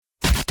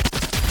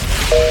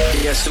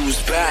Guess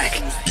who's back?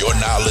 You're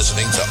now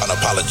listening to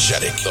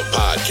Unapologetic, the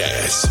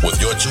podcast,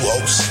 with your two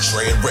hosts,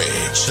 Trey and Reg,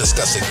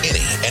 discussing any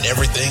and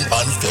everything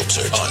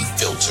unfiltered.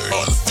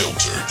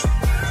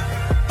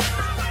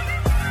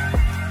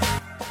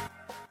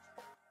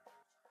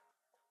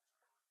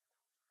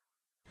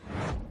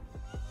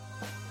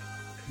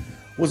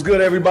 What's good,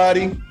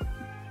 everybody?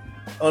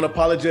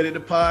 Unapologetic,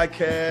 the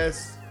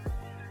podcast.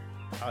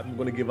 I'm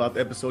going to give out the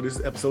episode. This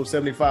is episode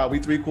 75. We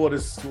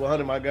 3/4 to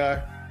 100, my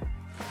guy.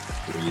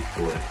 3/4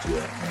 to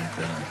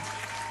 100.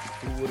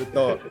 Who would have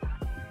thought?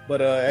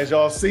 But as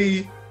y'all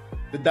see,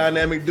 the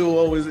dynamic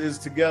duo is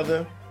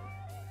together.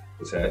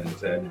 What's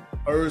happening?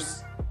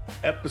 First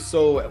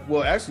episode,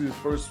 well, actually the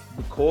first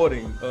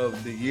recording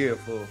of the year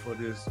for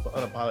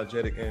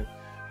Unapologetic, and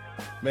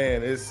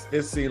man,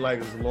 it seemed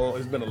like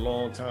it's been a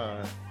long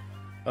time.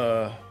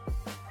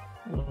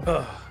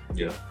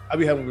 Yeah, I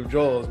be having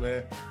withdrawals,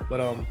 man.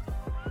 But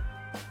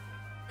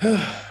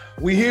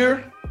we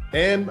here,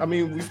 and I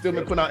mean, we still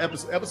been putting out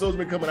episodes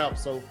been coming out,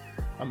 so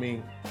I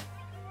mean,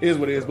 it is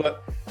what it is.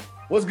 But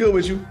what's good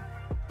with you?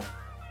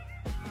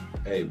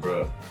 Hey,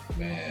 bro,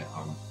 man,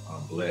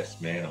 I'm blessed,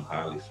 man. I'm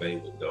highly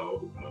favored,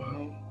 dog.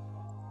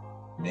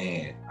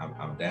 Man,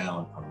 I'm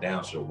down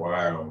to the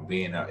wire on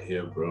being out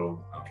here,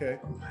 bro. Okay.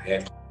 I'm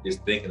happy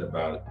just thinking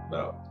about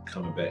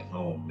coming back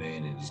home,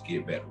 man, and just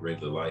get back to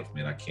regular life,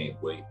 man. I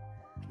can't wait.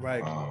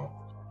 Right.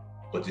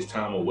 But this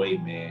time away,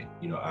 man,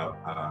 you know,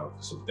 I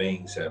some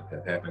things have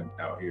happened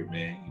out here,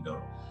 man. You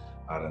know,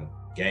 I done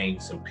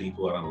gained some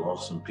people, I done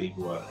lost some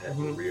people. I had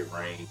to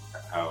rearrange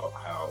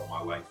how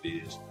my life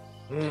is.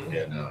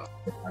 And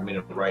I'm in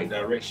the right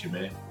direction,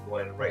 man.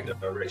 Going in the right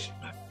direction,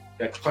 man.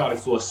 That's probably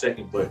for a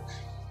second, but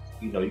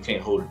you know, you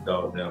can't hold the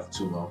dog down for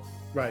too long.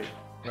 Right.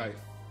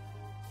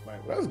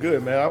 Well, that's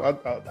good, man.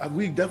 I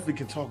we definitely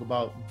can talk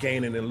about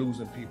gaining and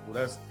losing people.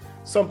 That's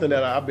something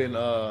that I've been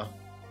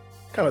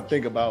kind of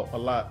think about a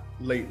lot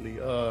lately.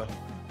 But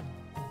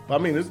I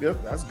mean,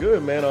 that's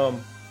good,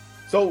 man.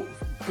 So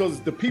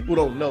because the people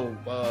don't know,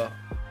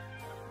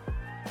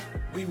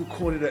 we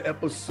recorded an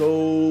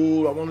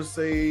episode, I want to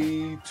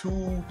say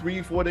 2,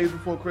 3, 4 days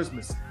before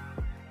Christmas.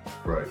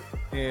 Right.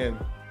 And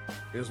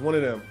it was one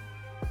of them.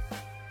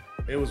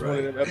 It was one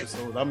of them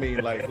episodes. I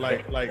mean, like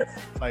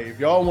if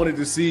y'all wanted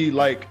to see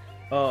like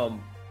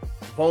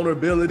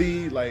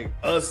vulnerability, like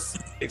us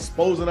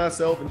exposing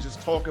ourselves and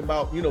just talking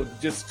about, you know,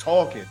 just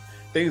talking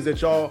things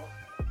that y'all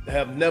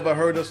have never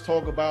heard us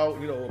talk about,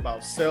 you know,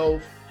 about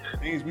self,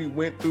 things we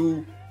went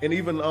through, and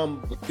even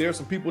there's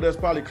some people that's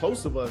probably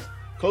close to us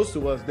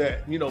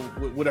that, you know,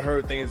 would have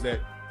heard things that,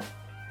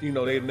 you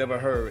know, they've never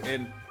heard.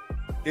 And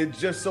it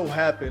just so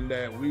happened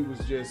that we was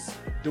just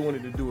doing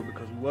it to do it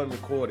because we wasn't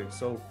recording.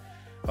 So,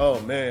 oh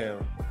man,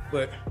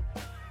 but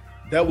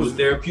that was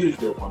therapeutic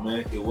though, my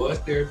man. It was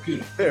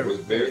therapeutic. It was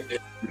very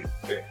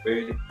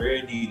therapeutic,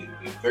 very needed.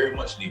 It was very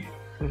much needed.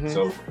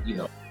 So, you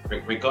know,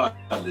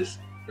 regardless,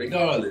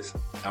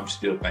 I'm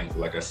still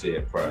thankful, like I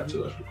said prior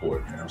to us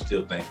recording, and I'm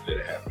still thankful that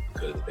it happened,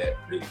 because that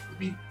really, for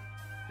me,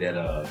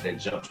 that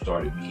jump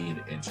started me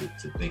into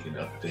thinking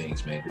of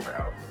things, man, different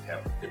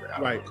outlook.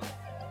 Right.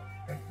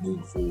 And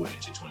moving forward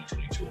into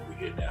 2022, and we're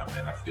here now,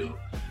 man. I feel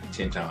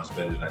 10 times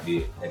better than I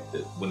did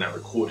when I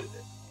recorded that.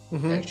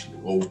 Actually,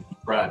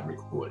 prior to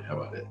recording. How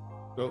about that?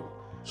 So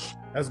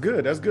that's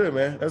good,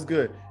 man. That's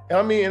good. And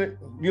I mean,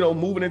 you know,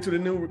 moving into the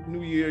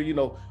new year, you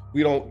know,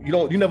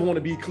 you never want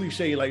to be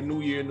cliche like new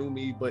year, new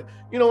me, but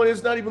you know,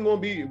 it's not even going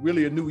to be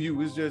really a new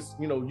you. It's just,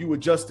 you know, you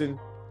adjusting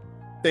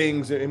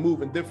things and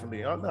moving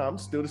differently. I'm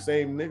still the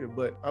same nigga,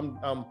 but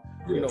I'm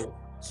you know,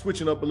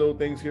 switching up a little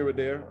things here or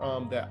there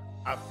that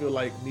I feel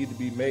like need to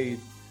be made,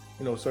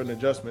 you know, certain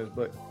adjustments.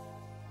 But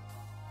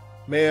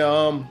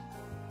man,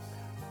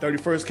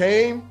 31st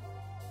came,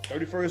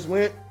 31st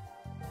went,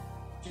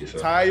 Yes,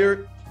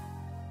 tired,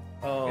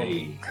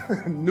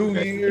 new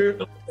year,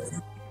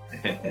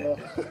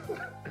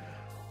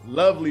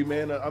 lovely,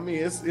 man. I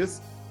mean, it's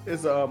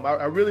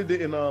I really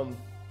didn't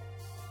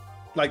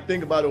like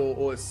think about it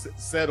or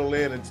settle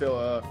in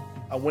until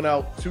I went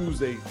out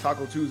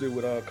Taco Tuesday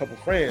with a couple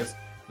friends,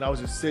 and I was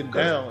just sitting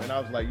down, and I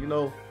was like, you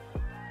know,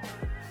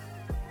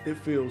 it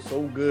feels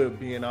so good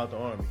being out the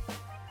Army.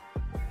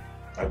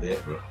 I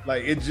bet, bro.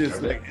 Like it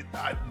just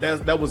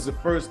that was the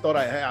first thought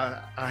I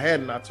had,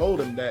 and I told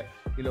him that,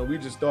 you know, we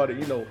just started,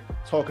 you know,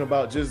 talking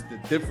about just the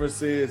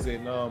differences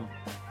and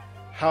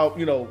how,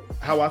 you know,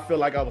 how I feel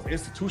like I was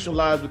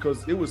institutionalized,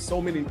 because it was so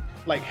many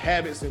like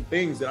habits and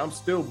things that I'm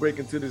still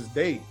breaking to this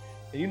day.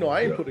 And you know,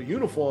 I ain't put a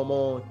uniform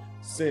on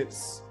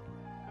since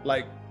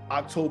like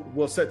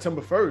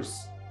September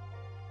 1st.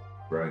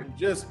 Right.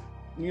 Just,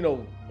 you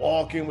know,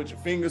 walking with your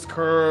fingers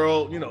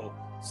curled, you know,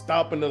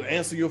 stopping to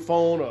answer your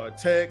phone or a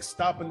text,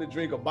 stopping to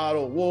drink a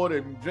bottle of water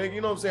and drink,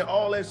 you know what I'm saying?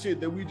 All that shit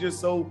that we just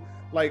so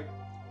like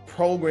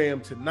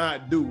programmed to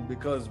not do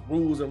because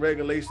rules and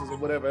regulations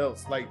and whatever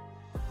else, like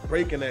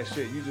breaking that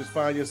shit. You just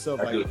find yourself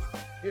I do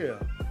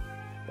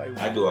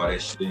all that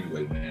shit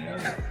anyway, man.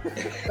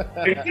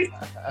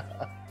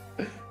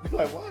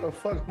 like, why the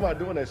fuck am I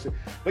doing that shit?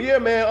 But yeah,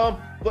 man.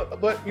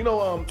 But you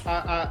know,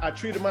 I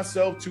treated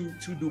myself to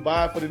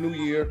Dubai for the new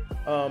year.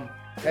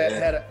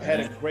 Had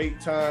a great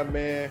time,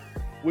 man.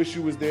 Wish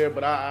you was there,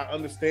 but I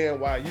understand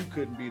why you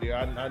couldn't be there.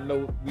 I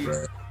know we,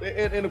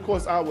 and of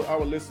course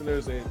our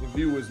listeners and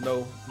viewers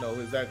know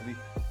exactly,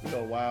 you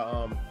know,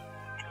 why.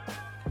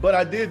 But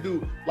I did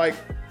do like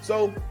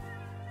so.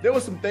 There were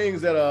some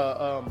things that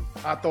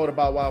I thought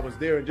about while I was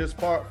there, and just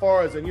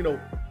far as, and you know,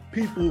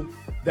 people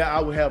that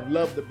I would have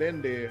loved to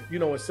been there, you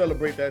know, and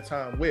celebrate that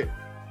time with,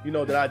 you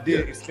know, that I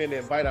did extend the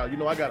invite out. You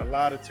know, I got a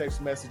lot of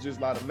text messages, a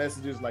lot of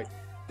messages like,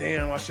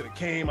 damn, I should have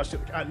came.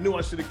 I knew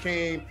I should have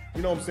came.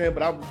 You know what I'm saying?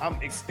 But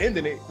I'm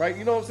extending it, right?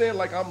 You know what I'm saying?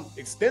 Like I'm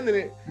extending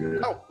it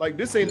out. Like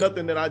this ain't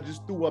nothing that I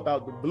just threw up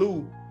out the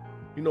blue,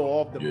 you know,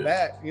 off the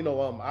bat. You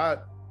know,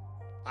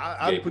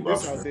 I put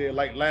this out there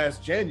like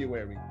last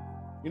January.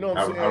 You know what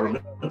I'm saying? I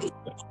remember.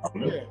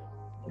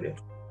 Yeah.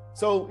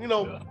 So, you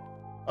know,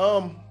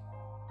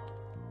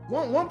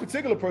 one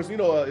particular person, you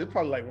know, it's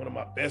probably like one of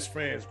my best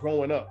friends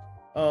growing up.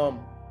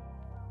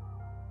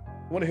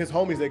 One of his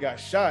homies that got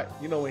shot,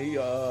 you know, and he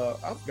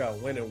I forgot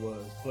when it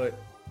was, but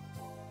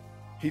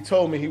he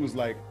told me, he was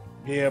like,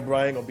 yeah, bro,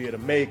 I ain't gonna be able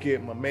to make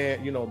it. My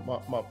man, you know,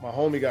 my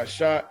homie got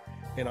shot,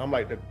 and I'm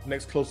like the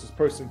next closest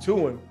person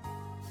to him.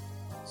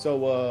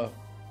 So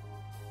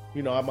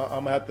you know, I'm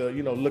gonna have to,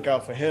 you know, look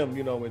out for him,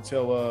 you know,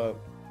 until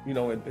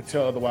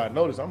until otherwise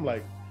notice. I'm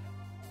like,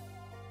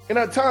 and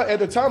at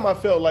the time I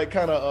felt like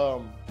kind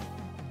of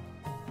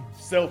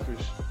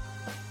selfish,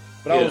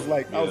 but I was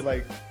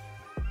like,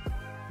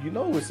 you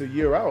know, it's a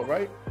year out,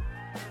 right?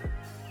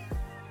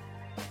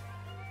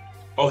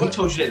 Oh, he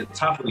told you at the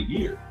top of the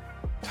year.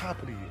 Top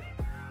of the year.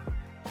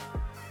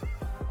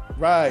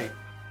 Right.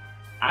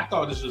 I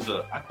thought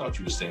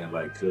you were saying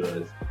like,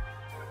 cause,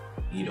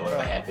 you know,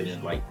 it happened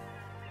in like,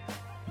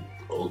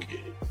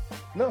 okay.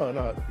 No.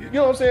 You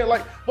know what I'm saying?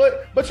 Like,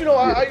 but you know,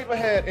 I even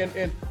had,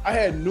 and I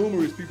had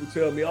numerous people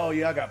tell me, oh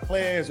yeah, I got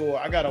plans, or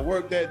I gotta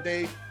work that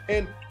day.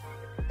 And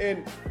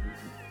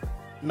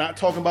not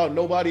talking about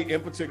nobody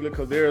in particular,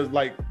 because there's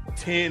like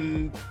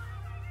 10,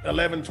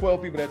 11,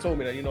 12 people that told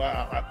me that, you know,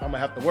 I'm gonna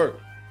have to work,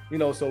 you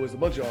know, so it's a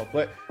bunch of y'all.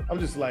 But I'm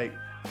just like,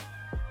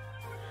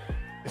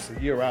 it's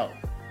a year out.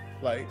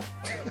 Like,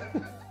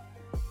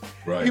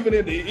 right. Even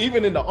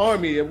in the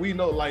Army, and we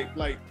know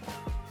like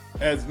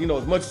as you know,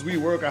 as much as we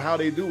work or how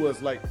they do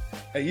us, like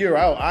a year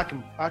out, I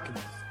can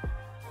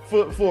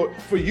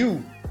for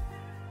you.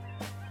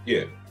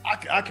 Yeah.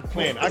 I can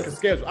plan. I can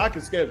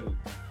schedule.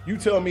 You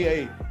tell me,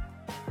 hey,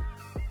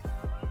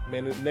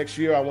 man, next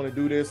year I want to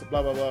do this,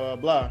 blah, blah, blah,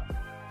 blah, blah.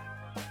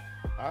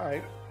 All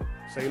right,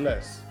 say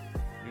less.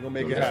 You're gonna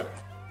make it happen.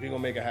 You're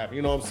gonna make it happen.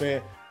 You know what I'm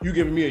saying? You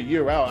giving me a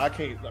year out, I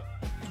can't.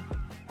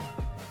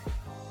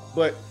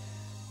 But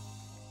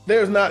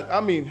there's not,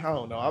 I mean, I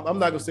don't know. I'm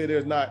not gonna say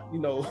there's not, you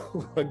know,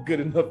 a good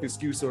enough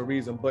excuse or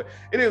reason, but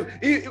it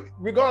is,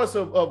 regardless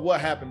of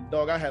what happened,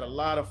 dog, I had a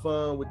lot of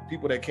fun with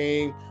people that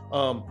came.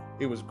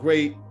 It was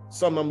great.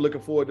 Something I'm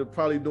looking forward to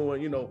probably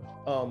doing, you know,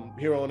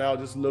 here on out,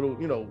 just a little,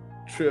 you know,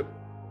 trip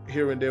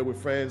here and there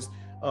with friends.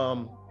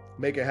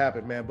 Make it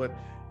happen, man. But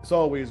it's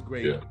always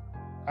great. Yeah.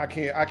 I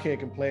can't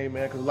complain,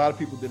 man, because a lot of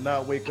people did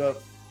not wake up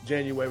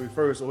January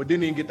 1st or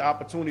didn't even get the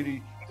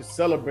opportunity to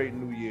celebrate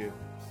New Year.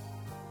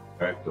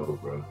 Back though,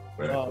 bro.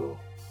 Back though.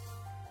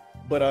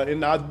 But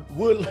and I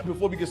would,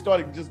 before we get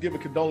started, just give a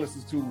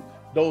condolences to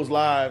those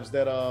lives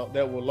that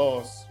were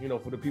lost, you know,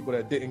 for the people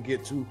that didn't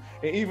get to,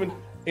 and even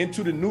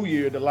into the new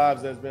year, the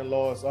lives that's been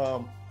lost.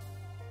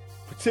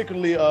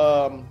 Particularly,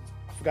 I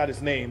forgot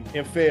his name,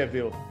 in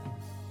Fayetteville.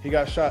 He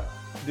got shot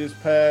this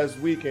past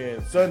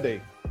weekend,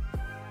 Sunday.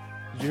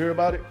 Did you hear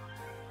about it?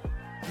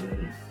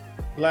 Mm-hmm.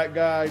 Black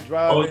guy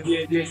driving. Oh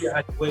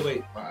yeah.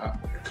 Wait.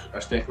 I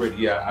stand corrected.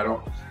 Yeah, I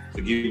don't.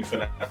 Forgive me for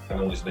not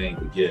knowing his name,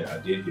 but yeah, I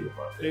did hear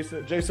about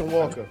that. Jason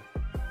Walker.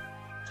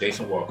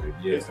 Jason Walker.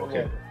 Yeah. Jason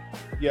okay. Walker.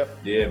 Yep.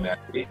 Yeah, man,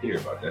 I did hear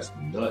about that. That's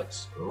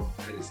nuts, bro.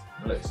 That is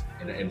nuts.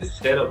 And the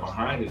setup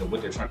behind it and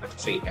what they're trying to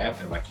say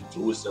happened, like he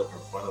threw himself in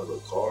front of a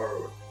car,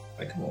 or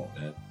like, come on,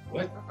 man.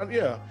 What?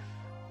 Yeah.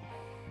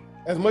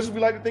 As much as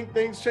we like to think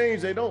things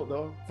change, they don't,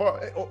 though.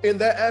 In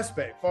that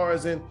aspect, far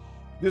as in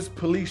this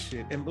police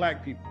shit and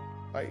black people,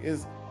 like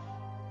is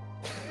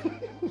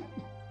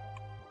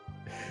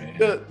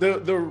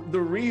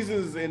the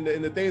reasons and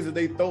the things that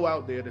they throw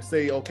out there to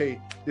say, okay,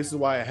 this is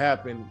why it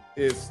happened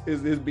is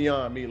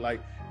beyond me.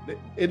 Like,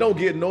 it don't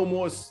get no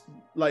more,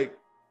 like,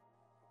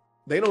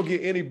 they don't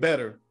get any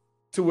better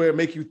to where it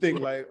make you think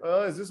like,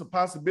 is this a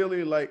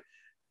possibility? Like,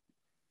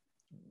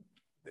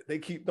 they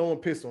keep throwing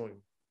piss on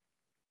you.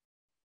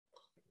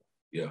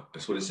 Yeah,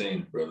 that's what it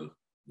seems, brother.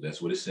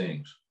 That's what it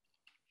seems.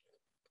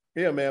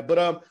 Yeah, man.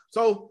 But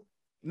so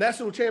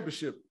national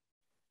championship.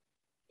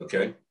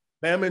 Okay.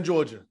 Bama in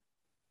Georgia.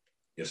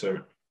 Yes,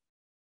 sir.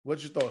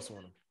 What's your thoughts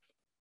on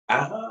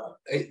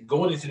them?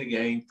 Going into the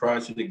game, prior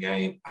to the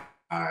game,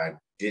 I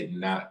did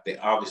not.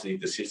 Obviously,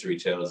 this history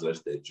tells us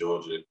that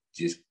Georgia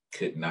just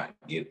could not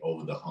get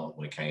over the hump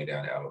when it came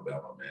down to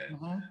Alabama, man.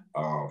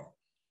 Mm-hmm.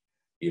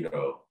 You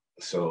know,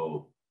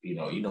 so you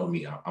know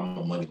me, I'm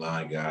a money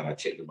line guy. And I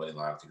checked the money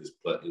line. I think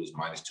it was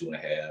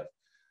 -2.5.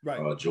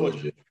 Right.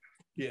 Georgia.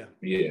 Yeah.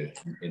 Yeah,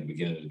 in the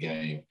beginning of the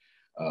game,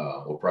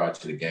 or prior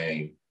to the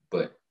game.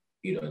 But,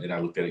 then I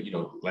looked at it,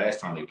 last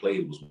time they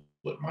played, it was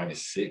what,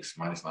 -6,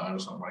 -9 or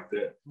something like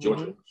that,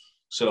 Georgia. Mm-hmm.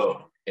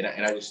 So, and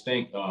I just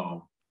think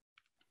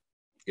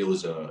it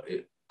was from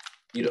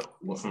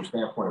the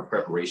standpoint of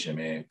preparation,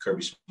 man,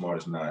 Kirby Smart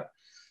is not,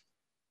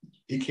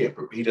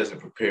 he doesn't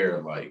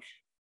prepare like,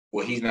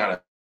 well, he's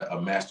not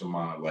a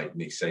mastermind like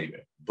Nick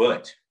Saban,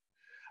 but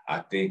I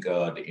think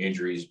the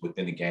injuries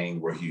within the game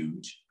were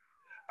huge.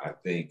 I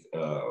think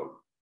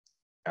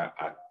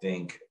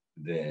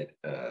that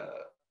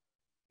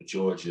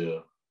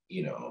Georgia,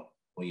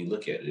 when you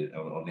look at it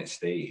on that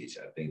stage,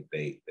 I think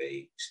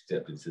they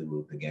stepped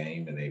into the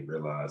game and they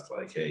realized,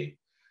 like, hey,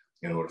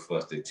 in order for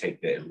us to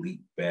take that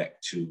leap back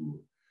to,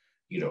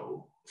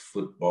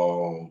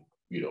 football,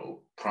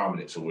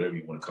 prominence or whatever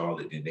you want to call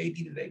it, then they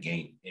needed that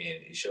game,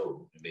 and it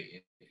showed. And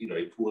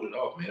they pulled it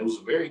off, man. It was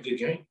a very good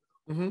game.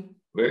 Mm-hmm.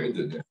 Very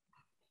good game.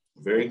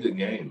 Very good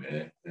game,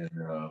 man. And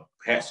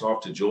hats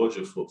off to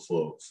Georgia for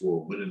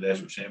winning the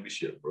national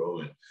championship, bro.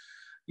 And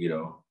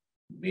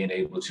being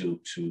able to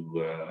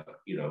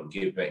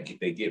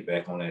get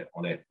back on that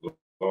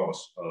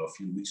loss a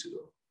few weeks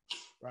ago.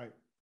 Right.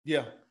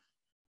 Yeah.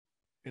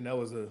 And that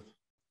was a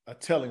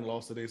telling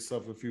loss that they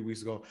suffered a few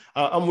weeks ago.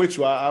 I'm with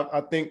you.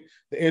 I think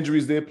the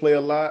injuries did play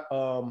a lot.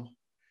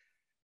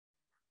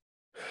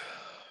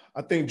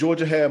 I think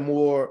Georgia had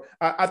more.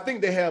 I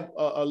think they have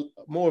a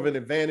more of an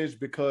advantage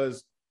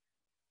because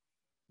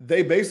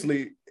they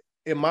basically,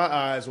 in my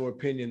eyes or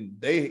opinion,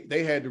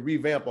 they had to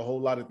revamp a whole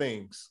lot of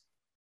things.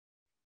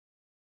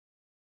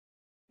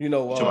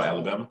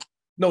 Alabama?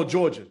 No,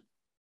 Georgia.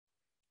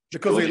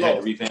 Because Georgia they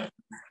lost. Revamp.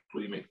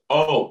 What do you mean?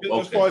 Oh,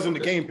 as far as in the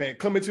game plan,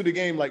 coming to the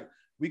game, like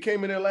we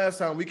came in there last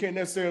time, we can't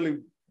necessarily,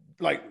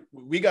 like,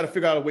 we got to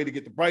figure out a way to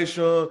get to Bryce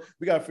Young.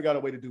 We got to figure out a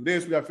way to do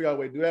this. We got to figure out a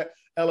way to do that.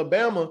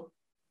 Alabama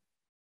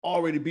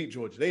already beat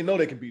Georgia. They know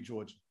they can beat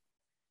Georgia.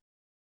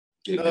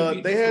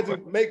 They had to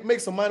make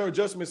some minor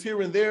adjustments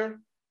here and there,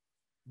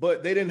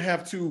 but they didn't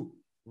have to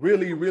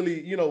really,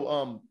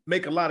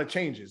 make a lot of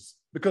changes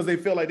because they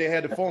felt like they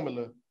had the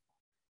formula.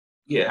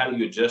 Yeah, how do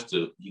you adjust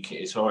to?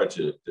 It's hard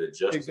to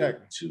adjust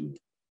to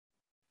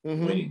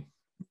winning.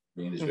 I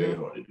mean, it's very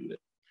hard to do that.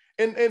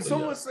 And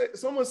someone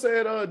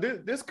said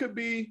this could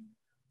be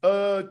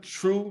a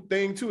true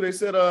thing too. They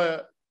said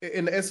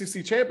in the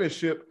SEC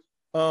championship,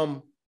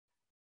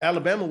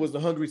 Alabama was the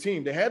hungry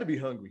team. They had to be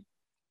hungry.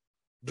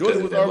 Georgia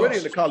was already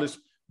in the college.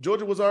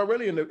 Georgia was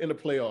already in the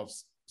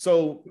playoffs.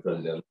 So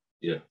because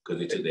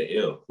they took that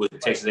L with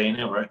Texas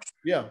A&M, right?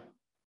 Yeah.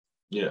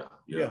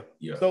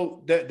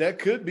 So that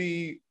could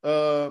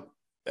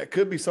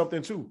be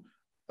something too.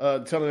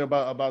 Telling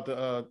about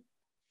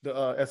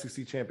the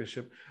SEC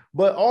championship,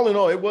 but all in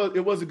all, it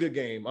was a good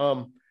game.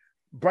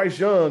 Bryce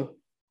Young,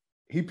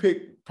 he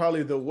picked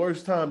probably the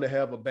worst time to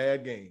have a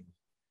bad game.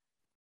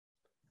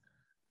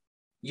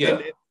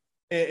 Yeah,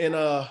 and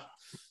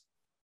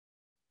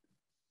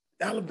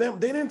Alabama,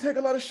 they didn't take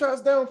a lot of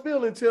shots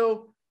downfield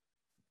until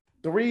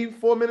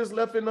 3-4 minutes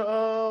left in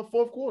the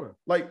fourth quarter.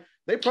 Like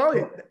you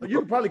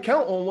can probably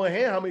count on one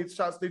hand how many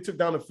shots they took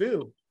down the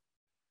field.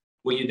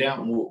 When you're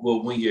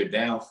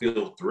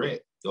downfield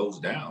threat goes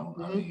down.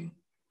 Mm-hmm.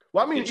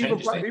 I mean,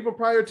 even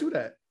prior to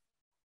that,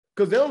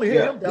 because they only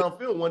hit him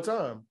downfield one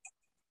time.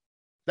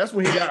 That's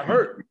when he got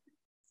hurt.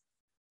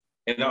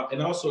 And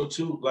also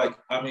too, but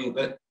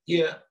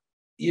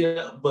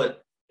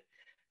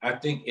I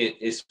think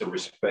it's a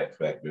respect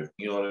factor.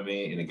 You know what I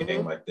mean? In a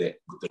game like that,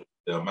 with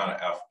the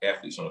amount of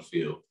athletes on the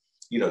field,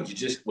 you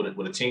just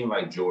with a team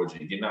like Georgia,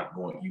 you're not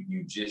going.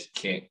 You just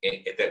can't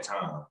at that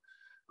time.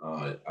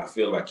 I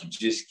feel like you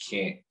just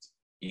can't.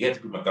 You have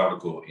to be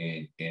methodical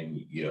in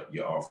your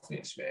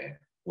offense, man,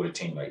 with a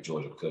team like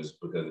Georgia, because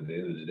at the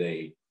end of the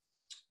day,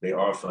 they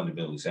are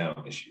fundamentally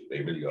sound this year.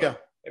 They really are. Yeah.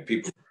 And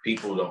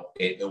people don't.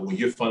 And when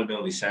you're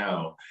fundamentally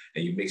sound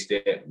and you mix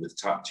that with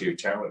top tier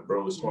talent,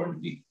 bro, it's hard to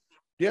beat.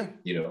 Yeah.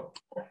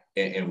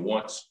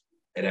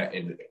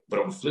 But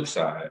on the flip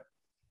side,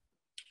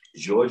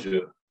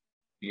 Georgia,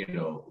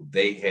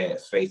 they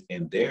had faith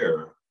in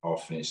their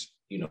offense,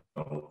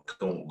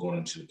 going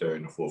into the third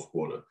and the fourth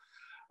quarter,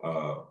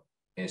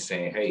 and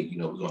saying, hey,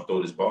 we're going to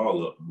throw this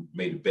ball up,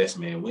 may the best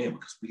man win,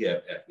 because we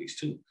have athletes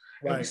too.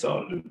 Right. And we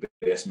saw the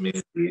best men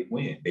did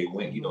win. They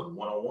win, the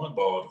one-on-one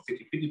balls, the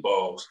 50-50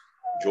 balls.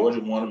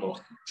 Georgia won those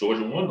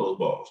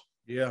balls.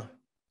 Yeah.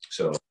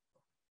 So.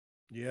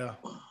 Yeah,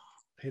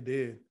 they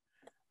did.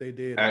 They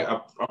did. I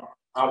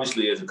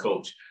obviously, as a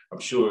coach, I'm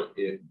sure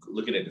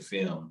looking at the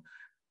film,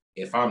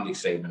 if I'm Nick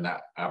Saban,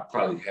 I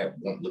probably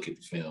won't look at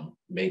the film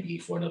maybe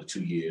for another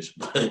 2 years.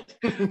 But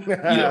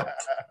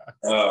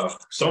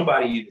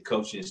somebody in the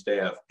coaching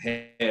staff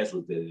has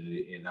looked at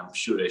it, and I'm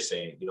sure they're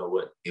saying, you know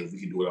what, if we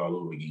could do it all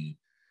over again,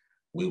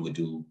 we would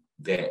do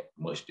that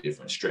much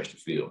different. Stretch the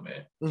field,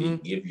 man. Mm-hmm.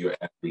 Give your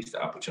athletes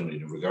the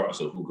opportunity,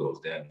 regardless of who goes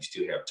down. You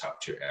still have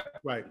top tier athletes.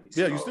 Right.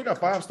 Yeah, you still got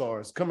 5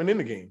 stars coming in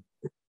the game.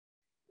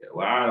 Yeah,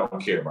 well, I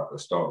don't care about the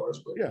stars,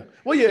 but yeah.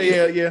 Well,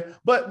 yeah.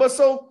 But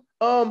so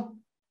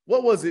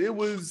what was it? It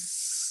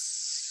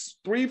was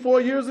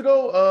 3-4 years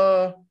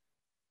ago.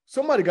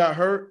 Somebody got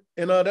hurt,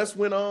 and that's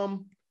when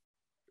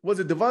was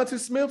it Devontae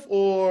Smith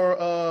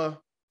or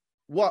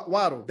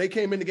Waddle? They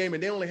came in the game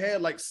and they only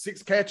had like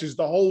 6 catches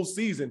the whole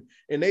season,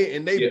 and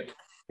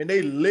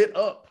they lit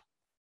up.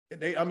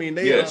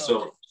 And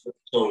So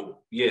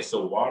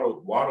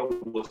Waddle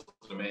was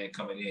the man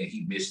coming in.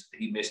 He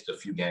missed a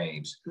few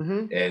games,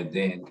 and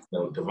then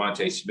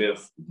Devontae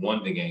Smith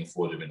won the game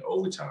for them in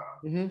overtime,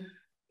 and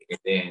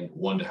then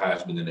won the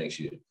Heisman the next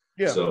year.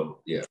 Yeah.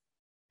 So yeah.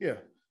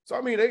 So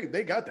I mean,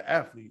 they got the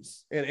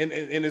athletes, and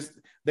it's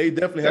they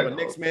definitely have a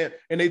next man,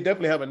 and they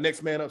definitely have a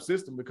next man up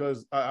system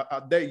because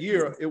that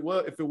year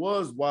if it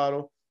was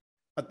Waddle,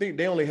 I think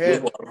they only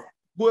had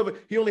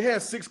he only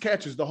had 6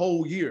 catches the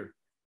whole year.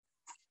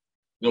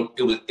 No,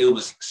 it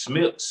was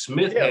Smith.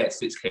 Smith had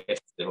 6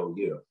 catches the whole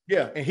year.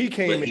 Yeah, and he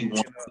came in.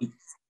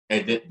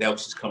 And that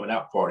was his coming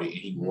out party, and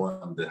he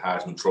won the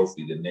Heisman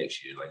Trophy the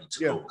next year. Like he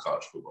took over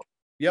college football.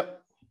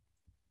 Yep.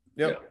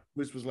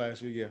 Which was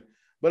last year, yeah.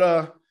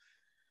 But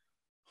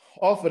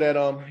off of that,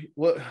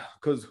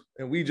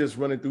 and we just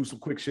running through some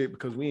quick shit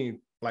because we ain't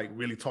like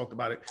really talked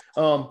about it.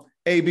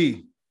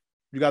 AB,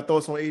 you got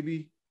thoughts on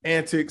AB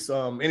antics?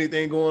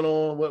 Anything going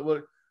on?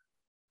 What?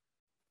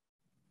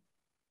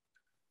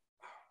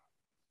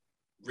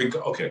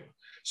 Okay,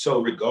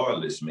 so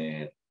regardless,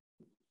 man,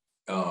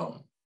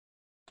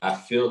 I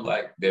feel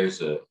like there's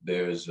a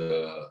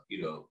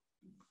the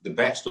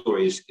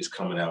backstory is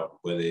coming out,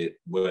 whether it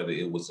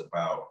was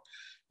about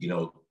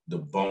the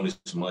bonus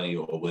money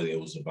or whether it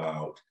was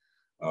about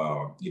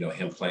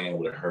him playing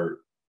with a hurt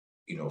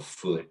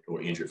foot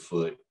or injured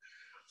foot.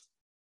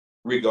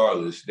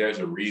 Regardless, there's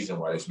a reason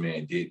why this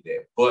man did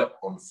that. But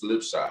on the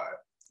flip side,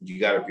 you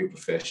got to be a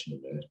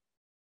professional, man.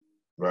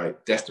 Right,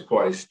 that's the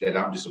part that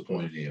I'm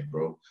disappointed in,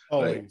 bro.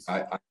 Always.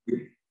 Like,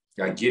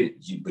 I get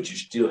it, but you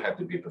still have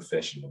to be a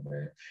professional,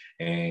 man.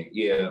 And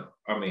yeah,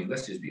 I mean,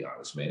 let's just be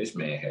honest, man. This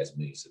man has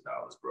millions of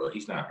dollars, bro.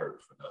 He's not hurt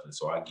for nothing.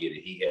 So I get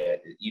it. He had,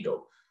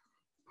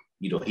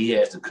 he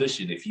has the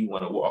cushion. If you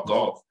want to walk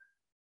off,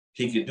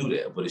 he could do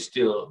that. But it's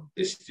still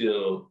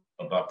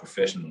about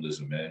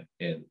professionalism, man.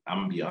 And I'm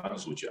gonna be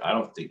honest with you. I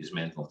don't think this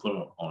man's gonna put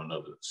on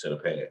another set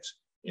of pads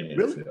in the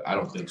NFL. I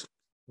don't think so.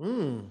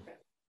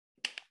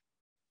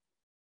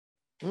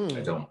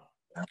 I don't.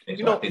 I think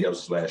that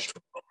was his last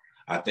straw.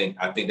 I think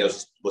that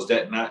was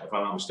that not, if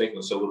I'm not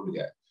mistaken. So what do we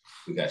got?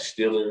 We got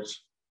Steelers.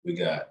 We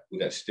got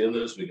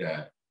Steelers. We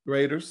got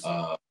Raiders.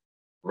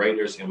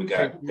 Raiders, and we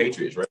got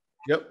Patriots, right?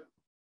 Yep.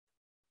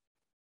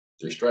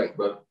 3 strike,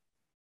 bro.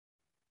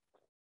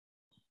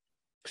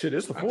 Shit,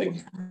 it's the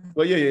 4th.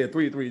 Well, yeah,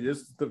 3.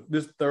 This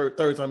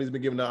third time he's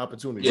been given the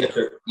opportunity.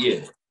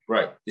 Yeah,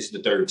 right. This is the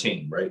 3rd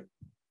team, right?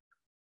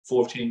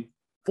 4th team.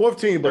 4th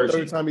team, but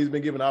 3rd time he's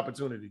been given the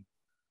opportunity.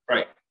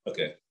 Right.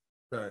 Okay.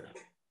 Right.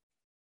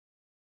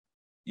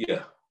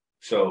 Yeah.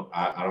 So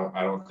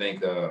I don't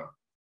think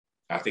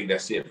I think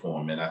that's it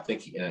for him, and I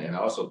think and I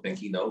also think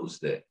he knows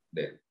that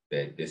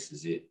this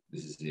is it.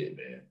 This is it,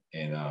 man.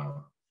 And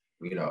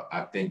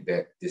I think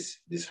that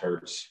this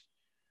hurts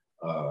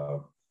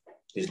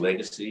his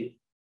legacy.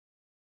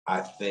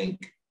 I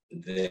think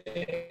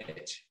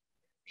that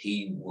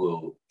he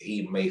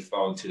may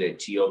fall into that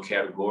T.O.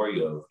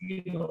 category of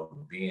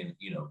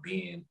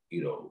being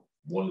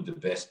one of the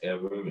best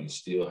ever and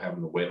still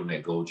having to wait on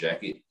that gold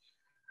jacket.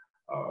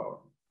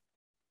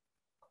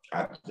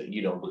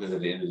 Because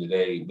at the end of the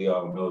day, we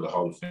all know the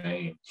Hall of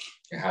Fame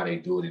and how they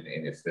do it in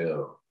the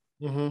NFL.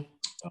 Mm-hmm.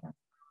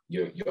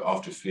 Your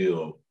off the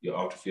field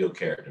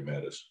character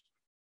matters.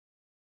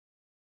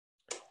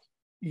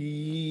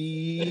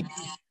 Yeah. I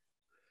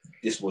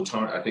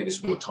think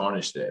this will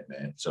tarnish that,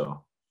 man.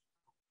 So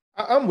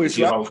I'm with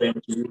you. Is he a Hall of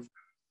Famer to you?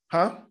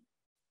 Huh?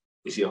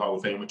 Is he a Hall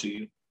of Famer to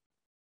you?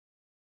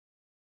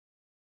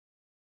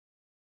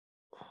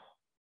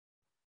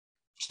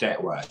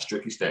 Stat-wise,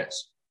 strictly stats,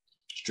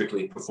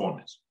 strictly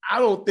performance. I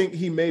don't think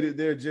he made it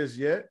there just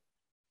yet.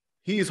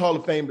 He's Hall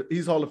of Fame.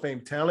 He's Hall of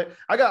Fame talent.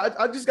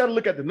 I just got to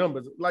look at the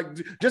numbers, like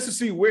just to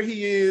see where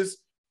he is,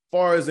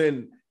 far as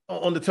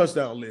on the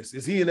touchdown list.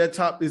 Is he in that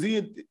top?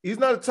 He's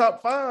not a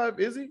top 5,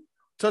 is he?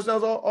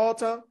 Touchdowns all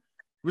time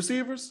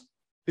receivers.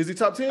 Is he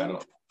top 10?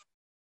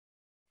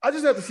 I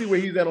just have to see where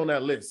he's at on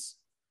that list.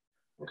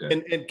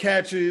 Okay. And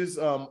catches.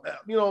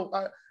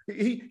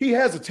 He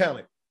has a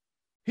talent.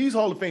 He's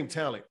Hall of Fame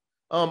talent.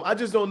 I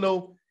just don't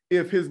know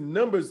if his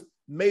numbers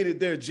made it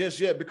there just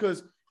yet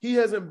because he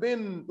hasn't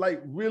been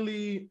like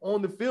really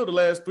on the field the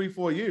last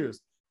 3-4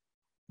 years.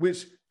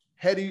 Which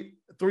had he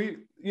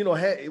been,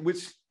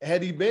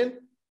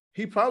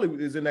 he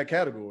probably is in that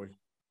category.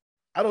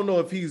 I don't know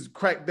if he's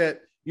cracked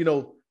that,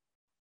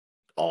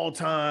 all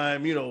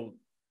time,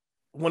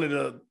 one of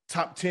the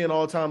top 10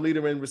 all-time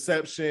leader in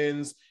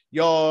receptions,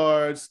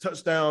 yards,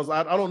 touchdowns.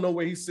 I don't know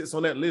where he sits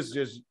on that list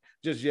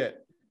just yet.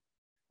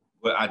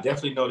 Well, I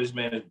definitely know this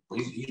man.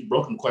 He's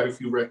broken quite a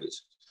few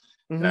records,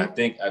 and I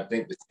think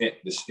the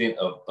stint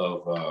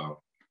of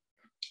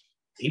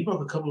he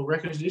broke a couple of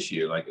records this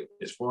year. Like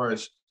as far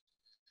as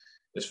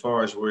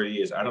where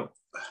he is, I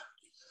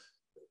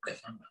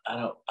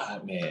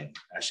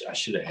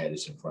should have had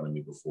this in front of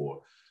me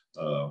before,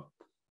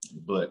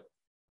 but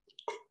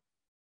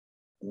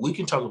we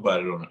can talk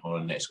about it on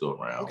the next go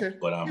round. Okay.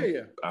 But I'm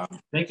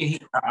thinking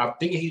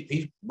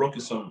he's broken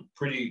some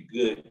pretty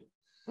good,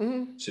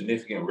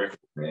 significant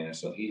records, man.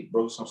 So he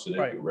broke some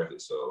significant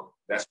records. So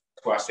that's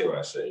why I say what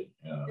I say.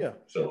 Yeah.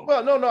 So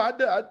well, no.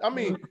 I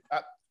mean,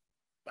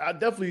 I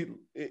definitely,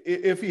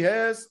 if he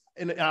has,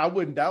 and I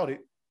wouldn't doubt it.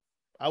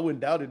 I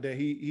wouldn't doubt it that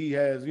he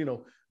has,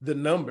 the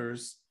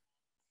numbers,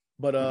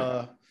 but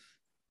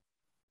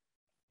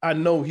I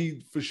know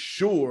he for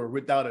sure,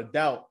 without a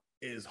doubt,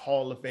 is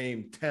Hall of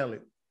Fame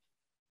talent.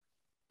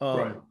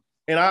 right.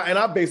 And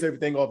I base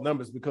everything off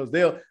numbers because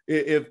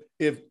if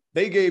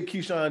they gave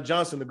Keyshawn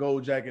Johnson the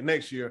gold jacket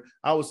next year,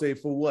 I would say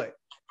for what?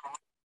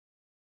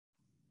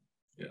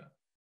 Yeah.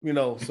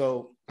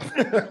 So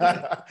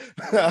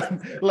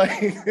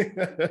like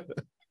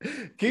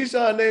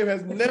Keyshawn's name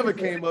has never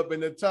came up in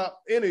the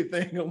top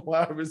anything of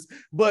wide receivers,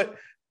 but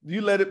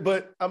you let it.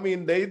 But I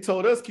mean, they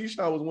told us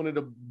Keyshawn was one of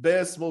the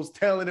best, most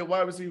talented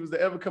wide receivers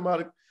to ever come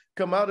out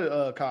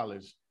of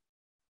college.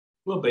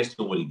 Well, based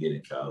on what he did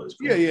in college.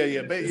 Yeah.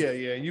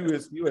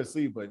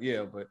 USC,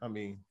 but I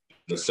mean.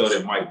 So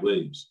did Mike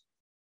Williams.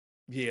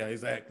 Yeah,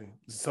 exactly.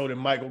 So did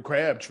Michael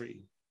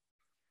Crabtree.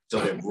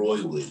 So did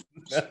Roy Williams.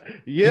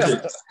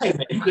 Yeah. Hey,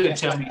 man, you couldn't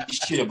tell me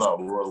shit about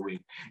Roy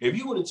Williams. If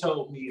you would have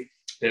told me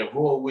that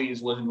Roy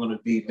Williams wasn't going to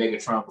be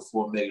Megatron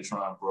before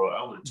Megatron, bro,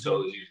 I would have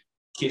told you,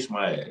 kiss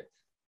my ass.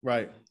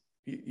 Right.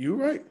 You're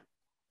right.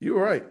 You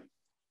were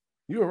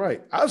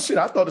right. I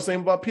thought the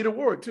same about Peter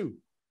Warrick, too.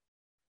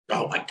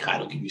 Oh, my God,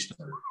 don't get me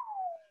started.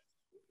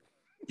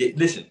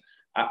 Listen.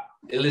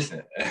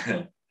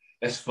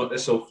 That's fun.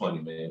 That's so funny,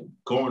 man.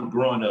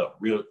 Growing up,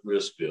 real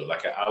spill.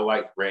 Like I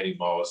like Randy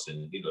Moss,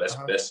 and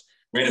that's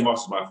Randy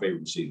Moss is my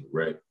favorite receiver,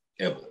 right?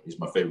 Ever. He's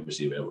my favorite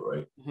receiver ever,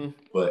 right? Mm-hmm.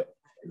 But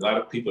a lot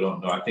of people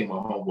don't know. I think my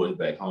homeboy is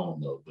back home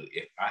though. But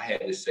if I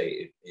had to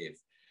say, if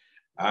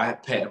I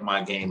had patted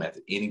my game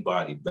after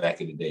anybody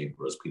back in the day,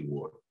 bro, it's Peter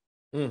Warrick.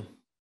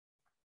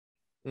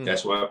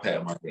 That's why I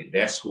patted my game.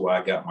 That's who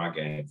I got my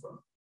game from.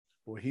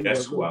 Well,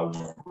 that's who I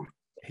want.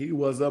 He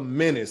was a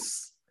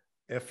menace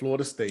at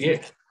Florida State.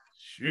 Yeah.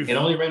 Shoot. And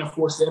only ran a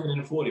 4.7 in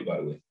the 40, by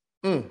the way.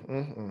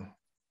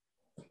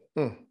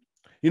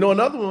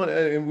 Another one,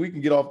 and we can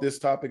get off this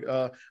topic.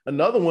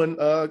 Another one,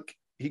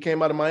 he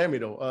came out of Miami,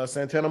 though,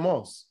 Santana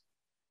Moss.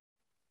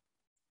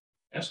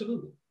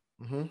 Absolutely.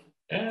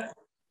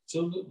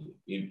 Absolutely.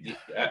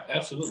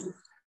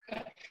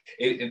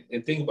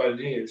 And think about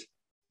it is,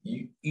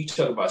 you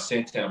talk about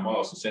Santana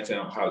Moss and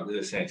how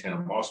good Santana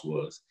Moss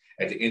was.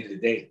 At the end of the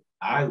day,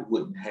 I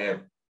wouldn't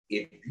have,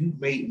 if you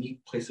made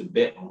me place a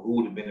bet on who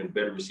would have been a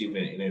better receiver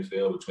in the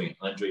NFL between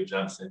Andre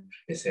Johnson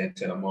and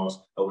Santana Moss,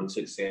 I would have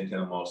took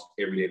Santana Moss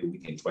every day of the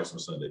weekend, twice on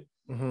Sunday.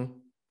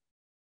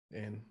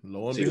 And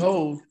lo and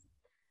behold,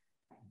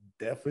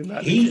 definitely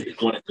not. He's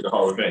going into the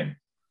Hall of Fame.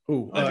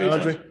 Who?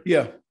 Andre?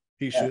 Yeah,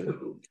 he should.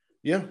 Absolutely.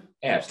 Yeah.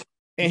 Absolutely.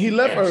 And he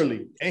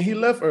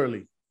left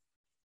early.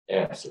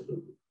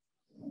 Absolutely.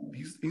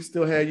 He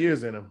still had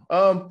years in him.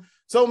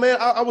 So man,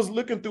 I was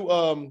looking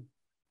through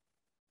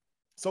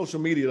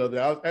social media the other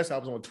day. I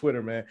was on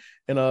Twitter, man.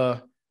 And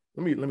let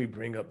me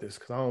bring up this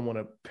because I don't want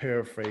to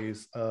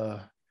paraphrase.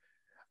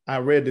 I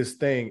read this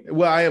thing.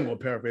 Well, I am gonna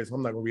paraphrase.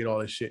 I'm not gonna read all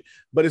this shit.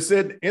 But it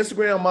said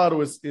Instagram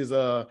model is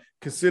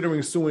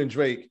considering suing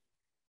Drake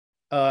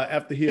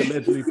after he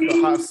allegedly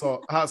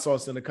put hot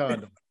sauce in the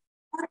condom.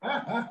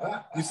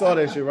 You saw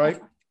that shit, right?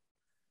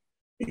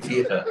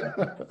 Yeah.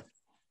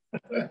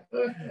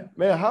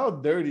 Man, how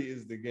dirty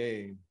is the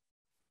game?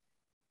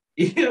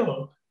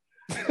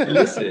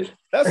 Listen.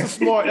 That's a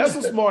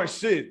smart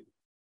shit.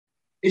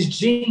 It's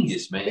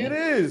genius, man. It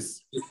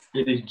is.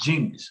 It is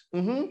genius.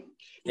 And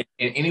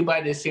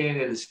anybody that's saying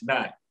that it's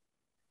not,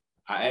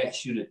 I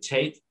ask you to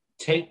take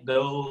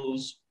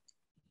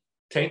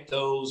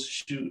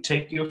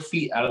your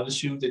feet out of the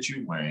shoes that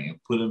you're wearing and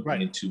put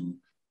them into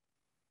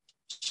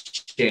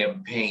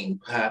champagne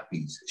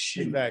poppies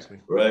shoes.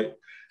 Exactly. Right?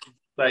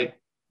 Like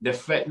the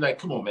fact, like,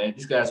 come on, man,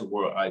 this guy's a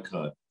world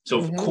icon. So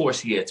of course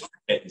he had to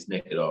protect his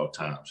neck at all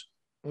times.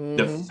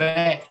 The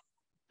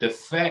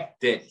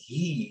fact that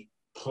he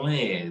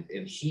planned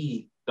and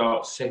he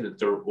thought second and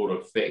third order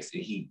effects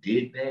and he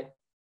did that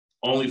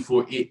only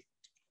for it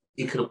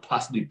could have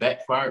possibly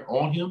backfired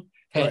on him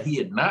had he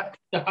had not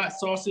the hot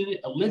sauce in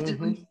it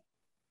allegedly.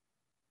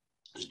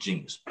 It's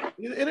genius.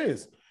 It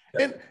is.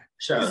 And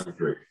shout out to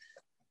Drake.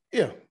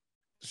 Yeah,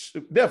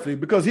 definitely,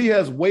 because he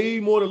has way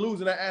more to lose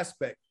in that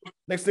aspect.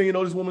 Next thing you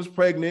know, this woman's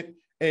pregnant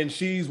and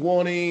she don't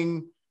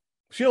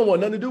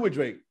want nothing to do with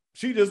Drake.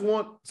 She just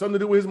wants something to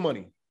do with his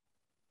money.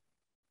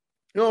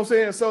 You know what I'm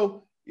saying?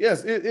 So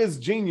yes, it's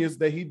genius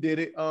that he did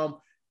it.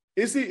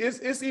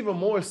 It's even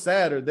more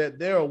sadder that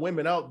there are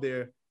women out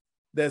there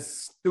that's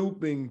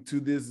stooping to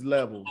this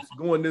level,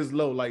 going this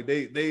low. Like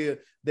they're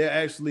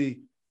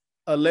actually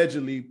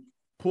allegedly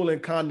pulling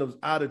condoms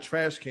out of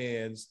trash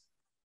cans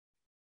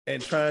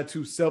and trying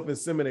to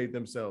self-inseminate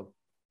themselves.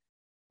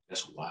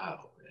 That's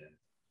wild, man.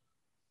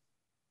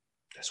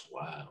 That's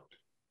wild.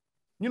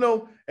 You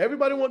know,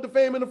 everybody want the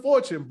fame and the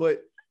fortune,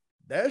 but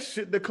that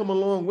shit that come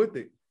along with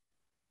it.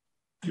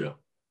 Yeah.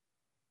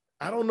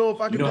 I don't know if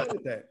I can deal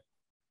with that.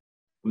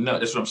 No,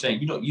 that's what I'm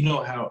saying. You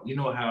know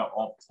how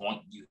on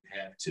point you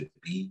have to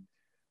be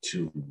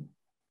to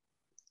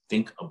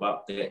think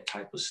about that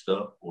type of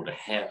stuff, or to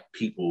have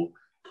people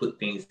put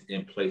things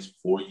in place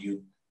for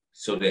you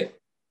so that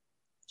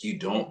you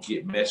don't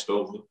get messed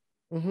over.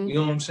 Mm-hmm. You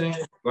know what I'm saying?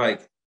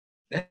 Like,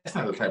 that's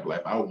not the type of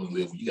life I want to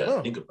live. You got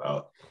to think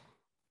about.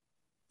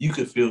 You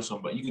could feel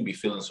somebody, you could be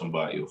feeling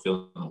somebody or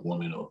feeling a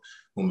woman or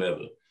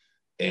whomever,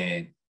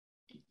 and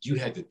you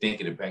had to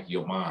think in the back of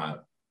your mind,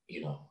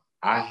 you know,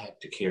 I have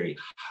to carry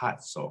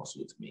hot sauce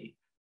with me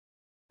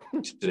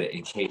so that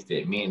in case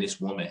that me and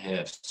this woman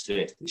have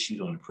sex, that she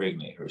don't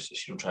impregnate herself.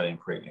 She don't try to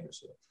impregnate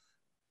herself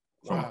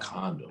from a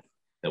condom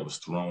that was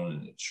thrown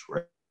in the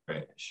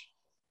trash.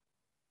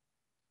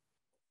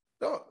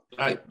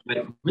 Like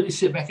really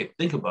sit back and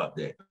think about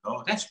that.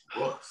 Oh, that's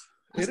rough.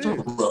 It's a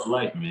rough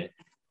life, man.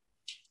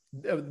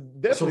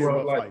 Definitely a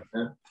rough life.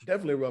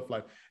 Definitely a rough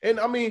life. And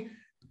I mean,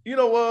 you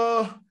know,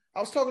 I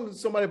was talking to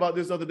somebody about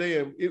this the other day,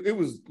 and it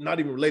was not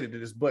even related to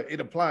this, but it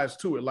applies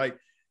to it. Like,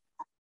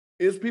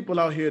 there's people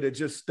out here that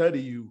just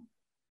study you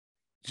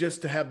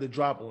just to have the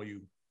drop on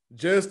you,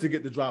 just to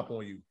get the drop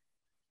on you.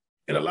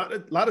 And a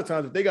lot of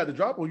times, if they got the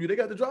drop on you, they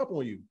got the drop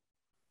on you.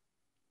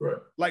 Right.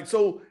 Like,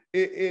 so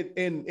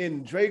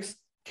in Drake's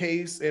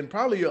case, and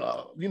probably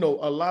you know,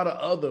 a lot of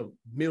other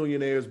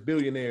millionaires,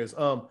 billionaires,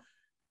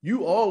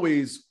 you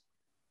always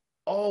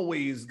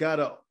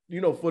gotta,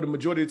 you know, for the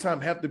majority of the time,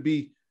 have to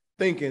be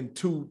thinking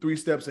 2-3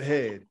 steps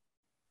ahead.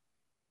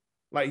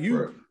 Like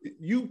you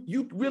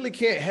really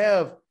can't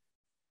have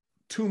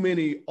too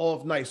many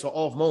off nights or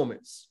off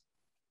moments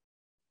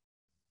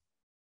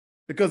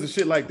because of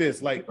shit like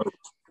this. Like,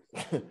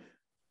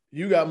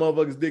 you got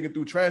motherfuckers digging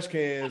through trash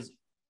cans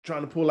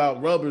trying to pull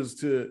out rubbers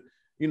to,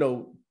 you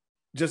know,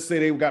 just say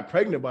they got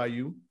pregnant by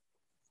you.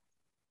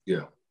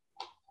 Yeah.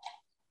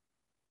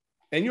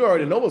 And you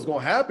already know what's going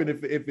to happen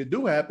if it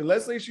do happen.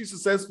 Let's say she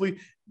successfully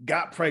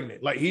got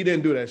pregnant. Like, he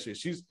didn't do that shit.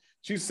 She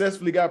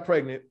successfully got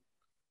pregnant.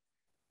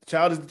 The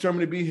child is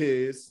determined to be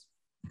his.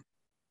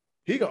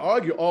 He can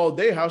argue all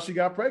day how she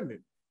got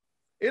pregnant.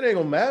 It ain't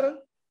going to matter.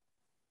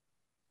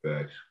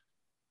 Thanks.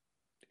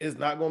 It's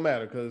not going to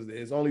matter because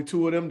there's only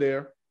 2 of them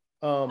there.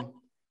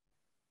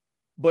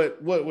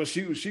 But what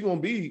she going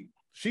to be?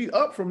 She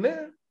up from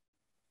there.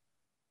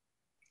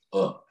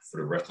 Up for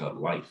the rest of her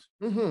life.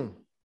 Mm-hmm.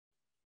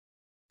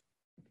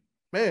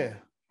 Man,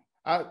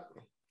 I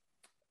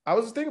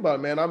was just thinking about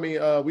it, man. I mean,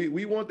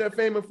 we want that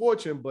fame and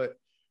fortune, but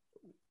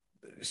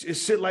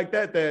it's shit like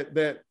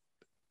that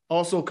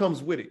also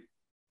comes with it.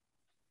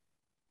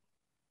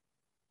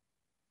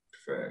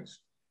 Facts.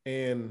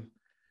 And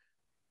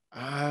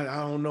I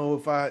don't know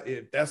if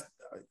that's,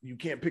 you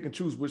can't pick and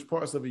choose which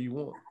parts of it you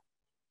want.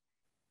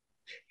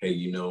 Hey,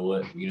 you know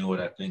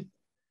what I think?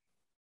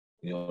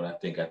 I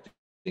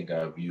think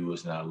our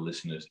viewers and our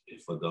listeners,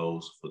 for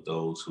those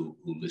who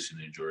listen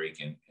to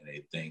Drake and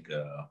they think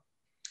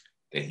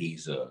that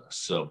he's a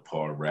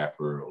subpar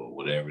rapper or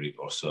whatever,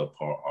 or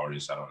subpar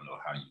artist, I don't know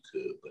how you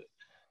could, but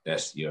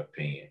that's your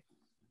opinion.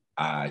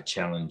 I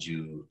challenge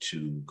you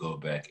to go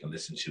back and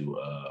listen to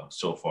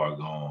So Far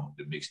Gone,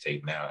 the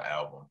Mixtape Now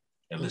album,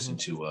 and listen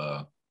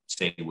to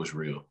Say It Was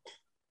Real,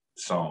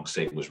 the song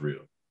Say It Was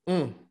Real.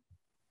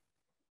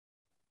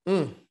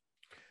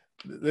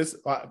 This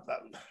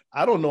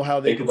I don't know how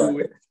they could do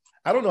it.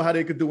 I don't know how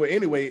they could do it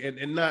anyway,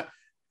 and not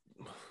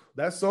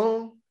that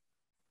song.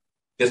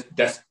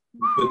 That's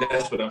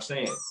what I'm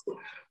saying.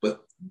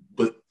 But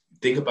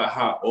think about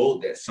how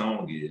old that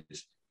song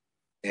is,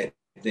 and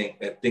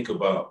think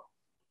about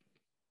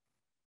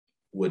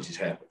what just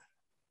happened.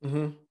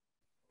 Mm-hmm.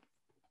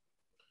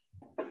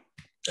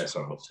 That's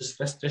all.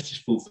 That's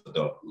just food for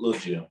thought. Little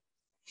Jim.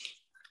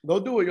 Go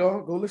do it,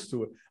 y'all. Go listen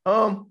to it.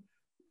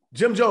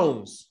 Jim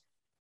Jones.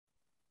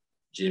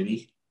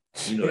 Jimmy,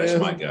 you know that's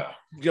my guy.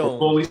 Jones.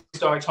 Before we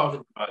start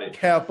talking about it,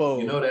 Capo.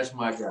 You know that's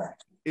my guy.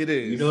 It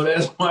is. You know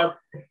that's my.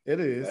 It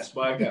is. That's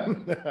my guy.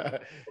 Okay.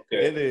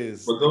 It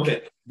is. But go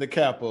ahead. The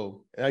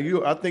Capo. I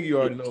think you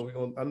already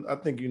know. I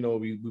think you know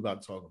we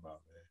about to talk about,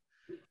 man.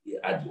 Yeah,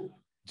 I do.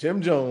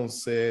 Jim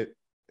Jones said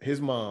his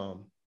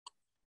mom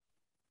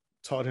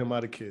taught him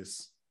how to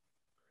kiss.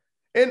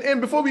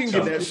 And before we can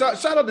get that,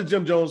 shout out to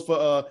Jim Jones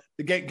for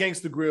the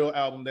Gangsta Grill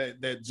album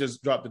that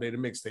just dropped today, the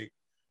mixtape.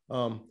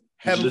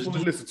 Haven't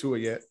fully listened to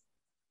it yet.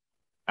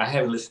 I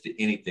haven't listened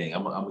to anything.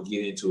 I'm gonna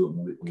get into it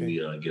when we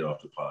get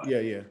off the pod.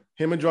 Yeah.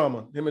 Him and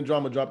Drama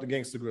dropped the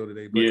Gangsta Grill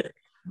today. But, yeah.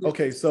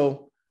 Okay,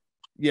 so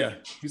yeah,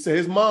 he said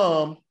his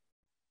mom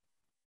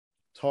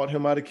taught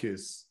him how to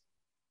kiss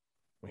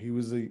when he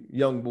was a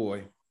young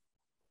boy.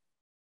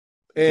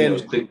 And it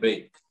was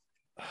clickbait.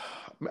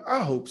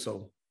 I hope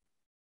so.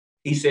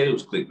 He said it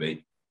was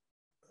clickbait.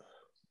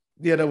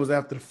 Yeah, that was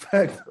after the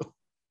fact, though.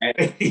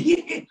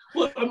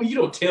 Well, I mean, you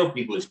don't tell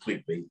people it's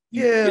clickbait.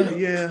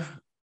 Yeah.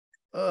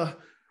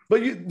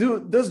 But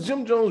does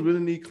Jim Jones really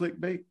need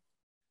clickbait?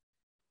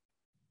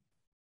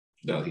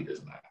 No, he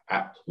does not.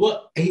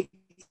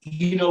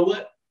 You know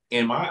what?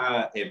 In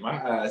my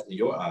eyes, in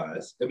your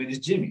eyes, I mean, it's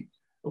Jimmy.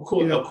 Of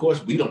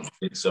course, we don't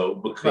think so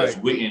because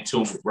we're in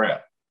tune with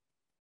rap.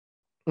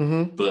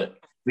 Mm-hmm. But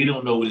we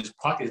don't know what his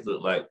pockets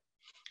look like.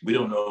 We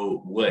don't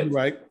know what.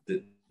 Right.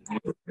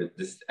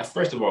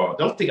 First of all,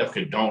 don't think I'm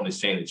condoning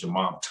saying that your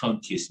mom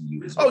tongue kissing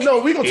you. Oh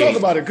no, we're gonna talk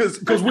about it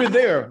because we're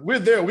there. We're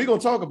there. We're gonna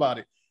talk about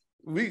it.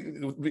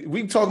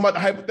 We talking about the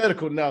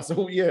hypothetical now.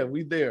 So yeah,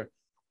 we there.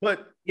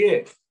 But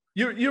yeah,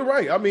 you're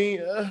right. I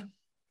mean,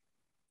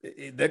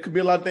 there could be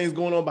a lot of things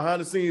going on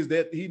behind the scenes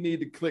that he need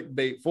to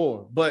clickbait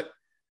for. But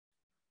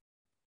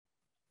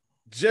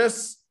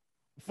just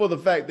for the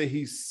fact that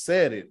he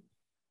said it,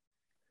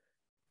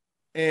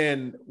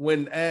 and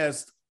when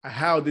asked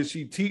how did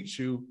she teach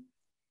you,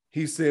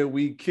 he said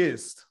we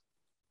kissed.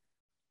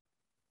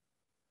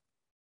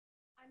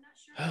 I'm not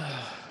sure.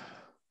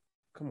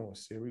 Come on,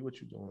 Siri, what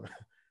you doing?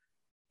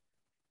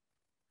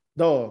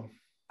 Dog.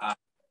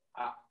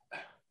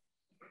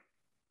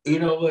 You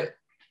know what?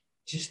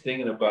 Just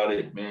thinking about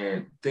it,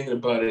 man. Thinking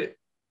about it,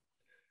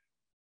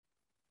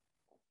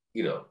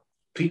 you know,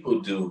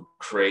 people do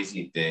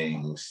crazy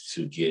things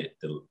to get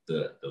the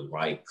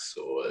likes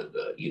or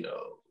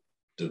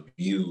the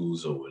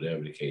views or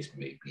whatever the case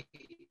may be.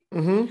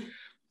 Mm-hmm.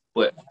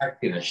 But I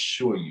can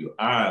assure you,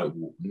 I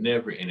will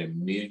never in a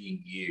million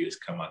years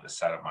come out the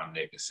side of my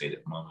neck and say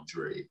that Mama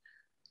Dre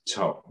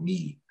taught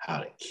me how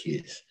to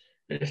kiss.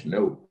 There's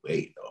no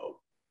way, dog.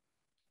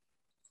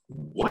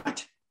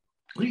 What?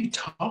 What are you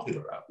talking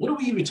about? What are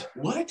we even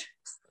what?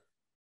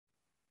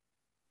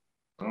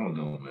 I don't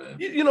know, man.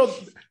 You know,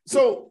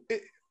 so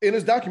in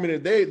this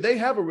documentary, they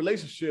have a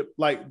relationship,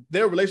 like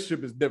their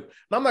relationship is different.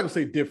 Now, I'm not gonna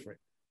say different,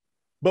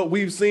 but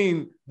we've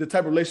seen the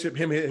type of relationship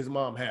him and his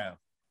mom have.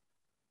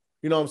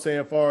 You know what I'm saying?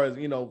 As far as,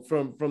 you know,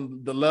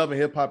 from the love and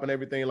hip hop and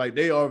everything, like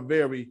they are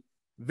very,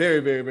 very,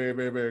 very, very,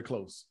 very, very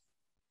close.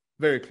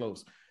 Very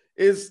close.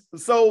 Is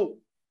so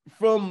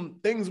from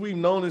things we've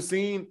known and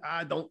seen,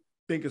 I don't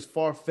think it's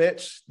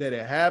far-fetched that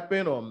it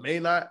happened or may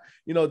not,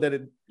 you know, that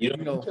it,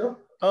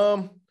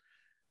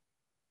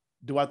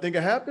 do I think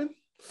it happened?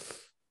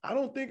 I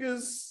don't think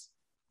it's.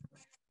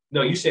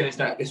 No, you said it's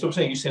not. That's what I'm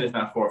saying. You said it's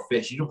not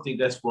far-fetched. You don't think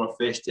that's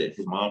far-fetched that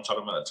his mom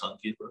talking about a tongue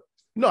kisser?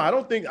 No, I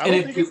don't think.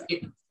 I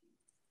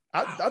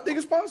think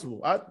it's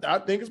possible. I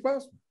think it's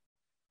possible.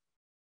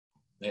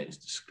 That is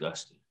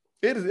disgusting.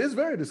 It is. It's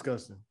very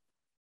disgusting.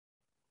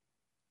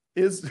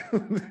 It's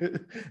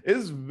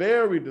it's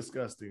very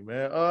disgusting,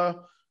 man.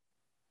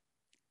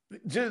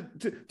 Just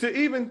to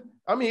even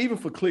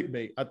for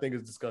clickbait, I think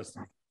it's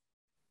disgusting.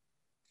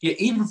 Yeah,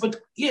 even for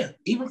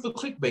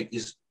clickbait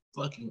is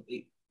fucking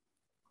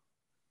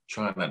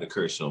trying not to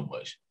curse so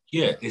much.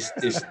 Yeah, it's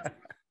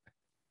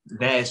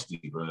nasty,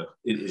 bro.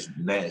 It is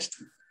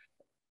nasty.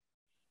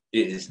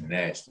 It is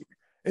nasty.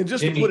 And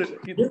just Jimmy, to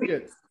put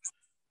it,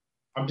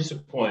 I'm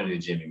disappointed in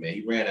Jimmy, man.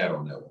 He ran out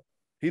on that one.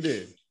 He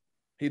did.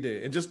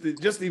 And just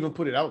to even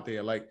put it out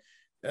there, like,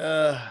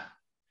 that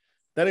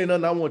ain't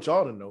nothing I want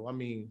y'all to know. I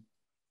mean,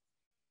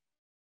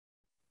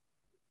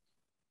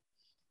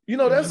 you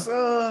know, that's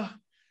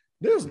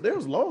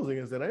there's laws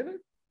against that, ain't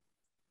it?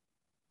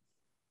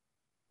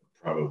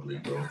 Probably,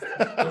 bro.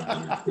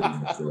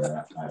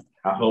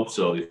 I hope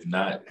so. If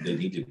not, they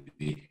need to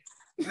be.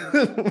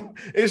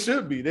 It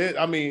should be.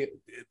 I mean,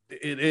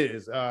 it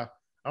is.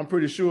 I'm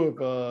pretty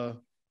sure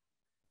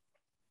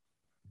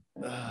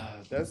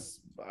if that's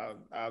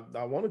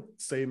I want to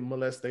say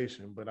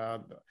molestation, but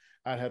I'd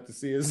have to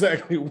see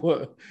exactly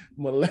what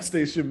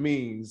molestation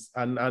means.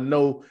 I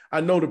know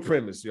the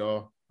premise,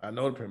 y'all. I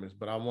know the premise,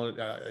 but I want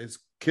it's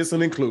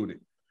kissing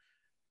included.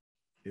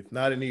 If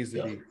not, it needs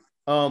to be.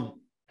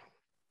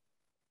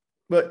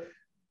 But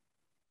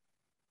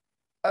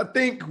I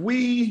think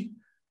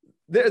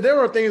there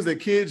are things that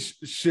kids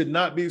should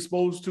not be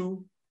exposed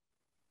to.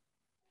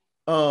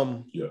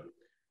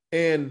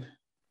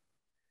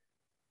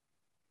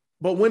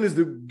 But when is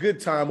the good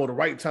time or the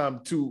right time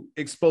to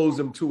expose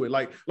them to it?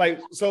 Like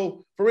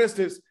so, for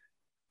instance,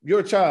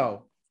 your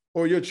child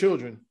or your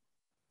children,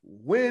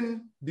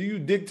 when do you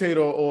dictate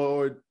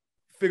or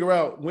figure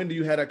out when do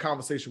you have that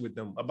conversation with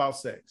them about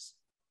sex?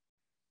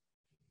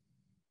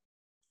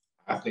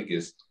 I think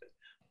it's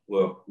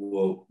well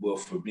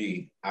for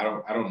me. I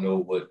don't know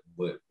what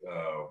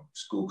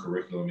school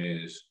curriculum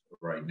is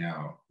right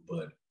now,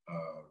 but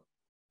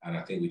and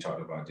I think we talked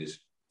about this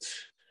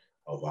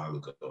a while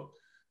ago.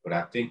 But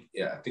I think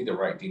the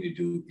right thing to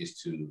do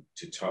is to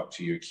talk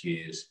to your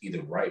kids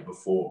either right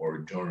before or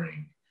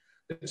during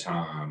the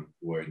time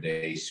where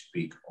they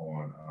speak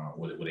on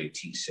where they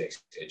teach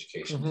sex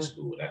education in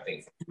school. And I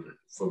think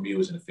for me it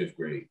was in the 5th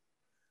grade.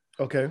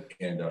 Okay.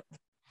 And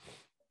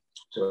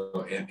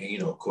so you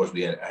know, of course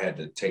I had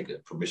to take a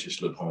permission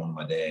slip home to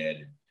my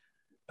dad,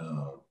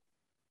 and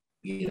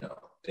you know,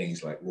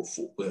 things like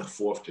 5th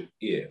grade.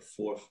 Yeah,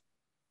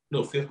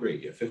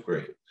 5th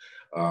grade.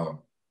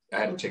 I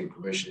had to take a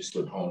permission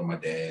slip home to my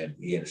dad.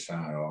 He had to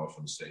sign off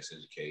on sex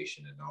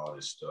education and all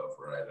this stuff,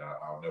 right?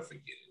 I'll never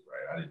forget it,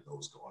 I didn't know what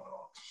was going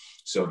on.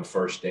 So after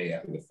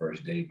the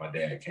first day, my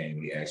dad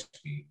came. He asked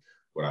me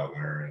what I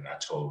learned, and I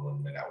told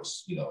him, and I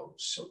was,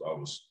 so I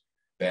was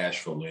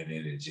bashful in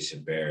it and just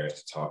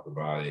embarrassed to talk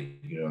about it.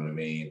 You know what I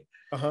mean?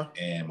 Uh-huh.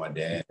 And my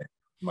dad,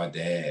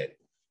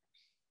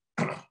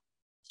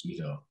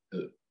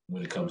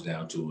 when it comes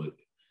down to it,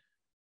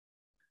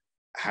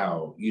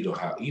 how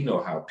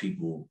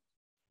people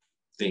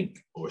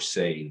think or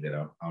say that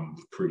I'm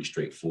pretty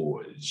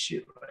straightforward and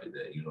shit like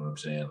that. You know what I'm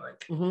saying?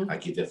 Like I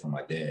get that from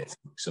my dad.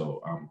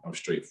 So I'm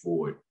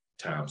straightforward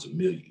times a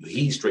million.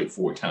 He's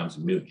straightforward times a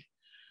million.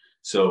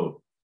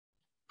 So,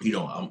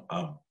 I'm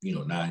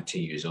 9,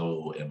 10 years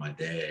old, and my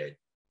dad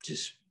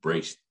just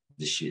breaks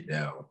the shit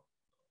down.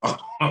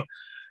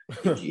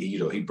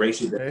 He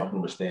breaks it down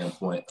from a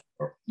standpoint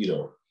of,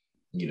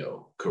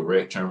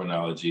 correct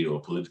terminology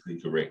or politically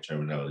correct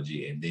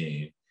terminology, and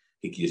then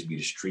he gives me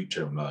the street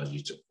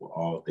terminology for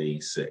all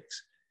things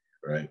sex,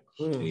 right?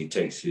 And he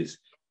takes his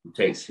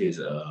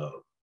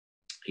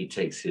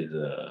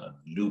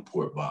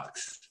Newport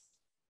box,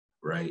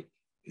 right?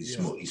 He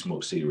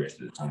smoked cigarettes at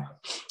the time.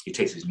 He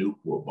takes his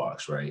Newport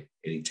box, right?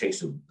 And he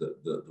takes the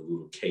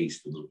little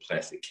case, the little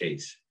plastic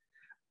case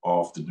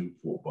off the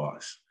Newport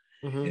box.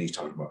 And he's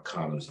talking about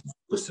condoms. He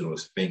puts it on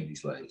his finger.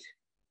 He's like,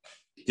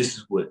 this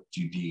is what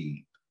you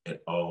need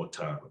at all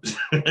times.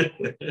 You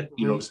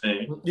know what I'm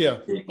saying? Yeah.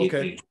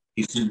 Okay.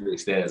 He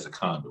simulates that as a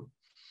condom.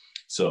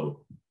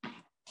 So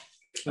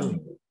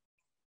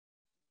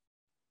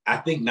I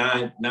think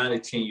 9 to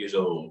 10 years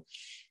old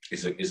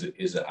is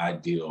an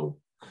ideal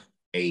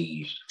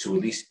age to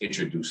at least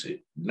introduce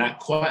it. Not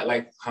quite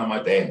like how my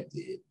dad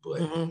did,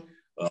 but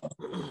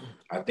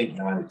I think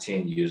 9 to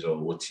 10 years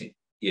old.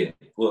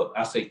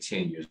 I say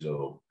 10 years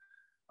old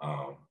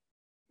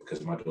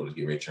because my daughters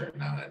get ready to turn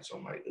 9, so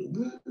I'm like,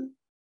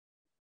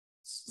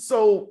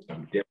 so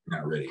I'm definitely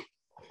not ready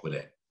for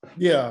that.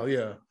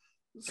 Yeah.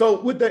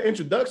 So with that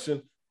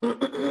introduction,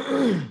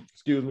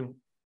 excuse me,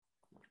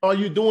 are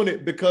you doing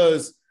it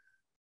because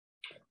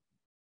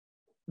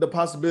the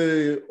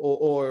possibility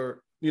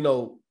or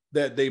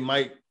that they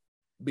might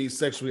be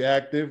sexually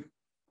active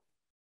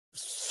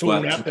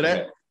soon after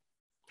that?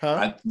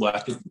 I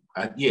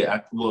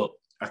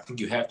think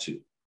you have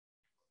to.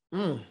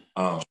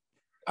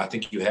 I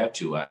think you have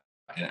to.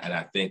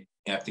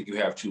 I think you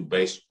have to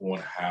based on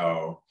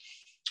how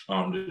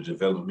the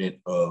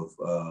development of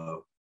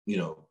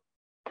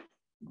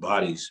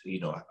bodies,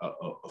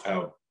 of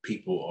how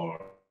people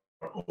are,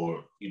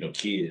 or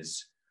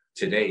kids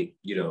today,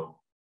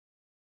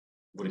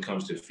 when it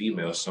comes to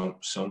females,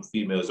 some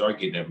females are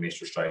getting their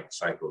menstrual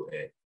cycle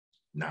at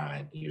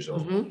 9 years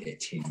old,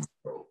 at 10 years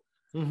old.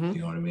 You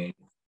know what I mean?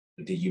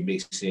 But then you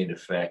mix in the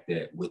fact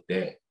that with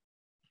that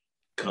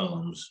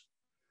comes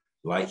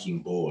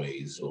liking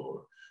boys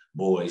or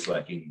boys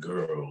liking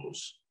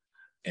girls,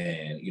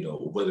 and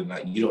whether or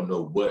not we don't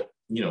know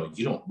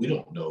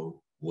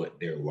what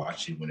they're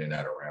watching when they're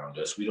not around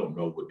us. We don't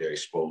know what they're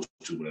exposed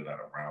to when they're not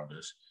around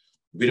us.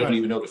 We don't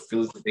even know the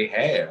feelings that they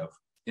have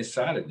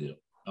inside of them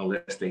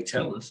unless they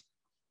tell us.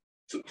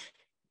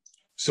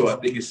 So I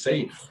think it's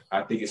safe.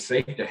 I think it's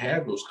safe to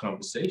have those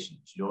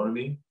conversations. You know what I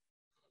mean?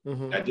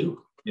 I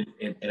do.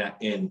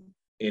 And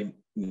in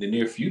the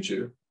near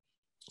future,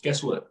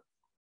 guess what?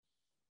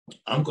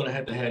 I'm going to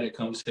have that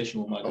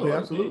conversation with my daughter. Oh,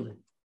 absolutely.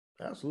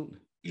 Absolutely.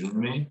 You know what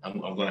I mean? I'm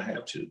going to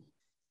have to.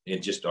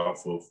 And just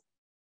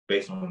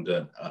based on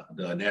the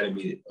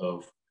anatomy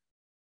of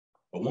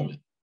a woman.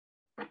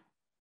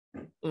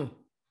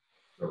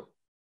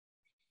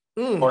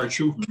 Part of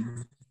truth.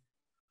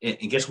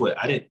 And guess what?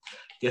 I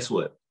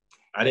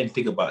didn't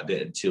think about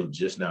that until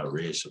just now,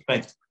 Reg. So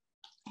thanks.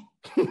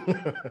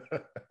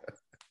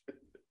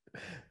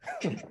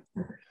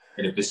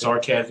 And if it's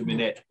sarcasm in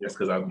that, that's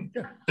because I'm.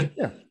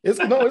 Yeah. It's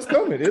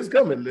coming. It's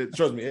coming.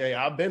 Trust me. Hey,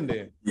 I've been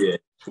there. Yeah.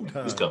 2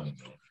 times. It's coming.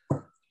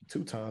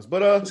 2 times.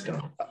 But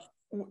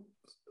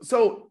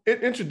so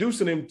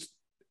introducing them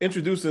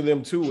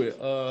to it.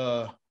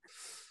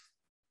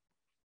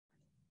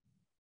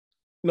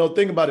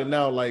 Think about it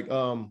now. Like,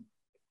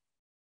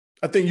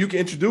 I think you can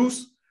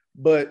introduce,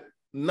 but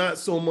not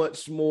so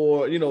much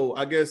more.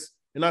 I guess.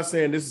 And not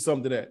saying this is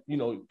something that,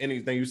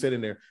 anything you said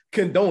in there,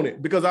 condone it.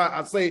 Because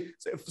I say,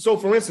 so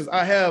for instance,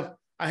 I have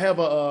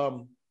a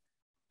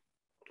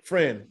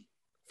friend,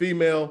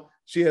 female.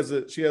 She has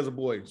a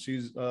boy.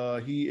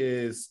 He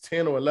is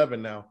 10 or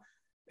 11 now.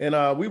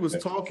 And we was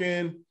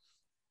talking,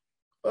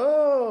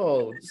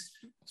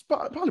 it's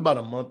probably about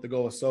a month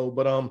ago or so.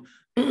 But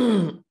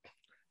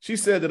she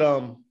said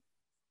that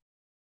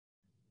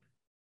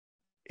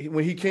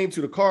when he came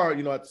to the car,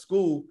 at the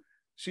school,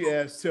 she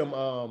asked him,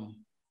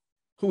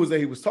 who was that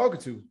he was talking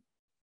to?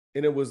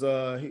 And it was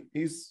I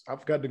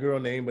forgot the girl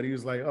name, but he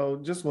was like, oh,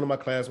 just one of my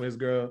classmates,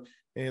 girl.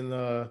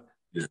 And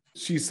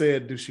she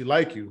said, does she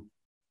like you?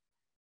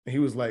 And he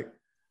was like,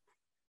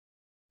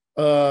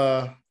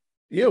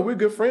 yeah, we're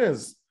good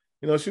friends.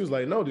 She was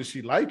like, no, does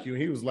she like you?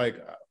 And he was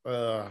like,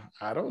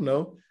 I don't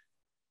know.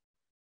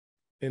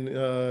 And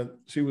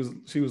she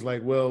was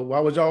like, well,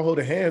 why would y'all hold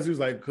hands? He was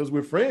like, because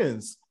we're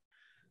friends.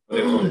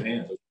 They hold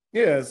hands.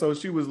 Yeah, so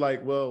she was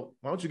like, well,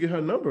 why don't you get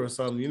her number or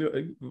something? You know,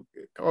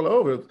 call her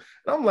over. And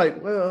I'm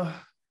like, well,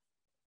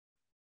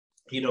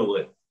 You know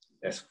what?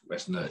 That's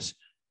nuts.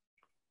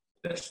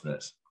 That's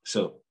nuts.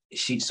 So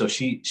she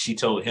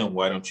told him,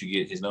 why don't you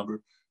get his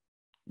number?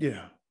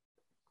 yeah.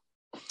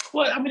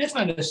 Well, I mean, that's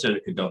not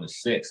necessarily condoning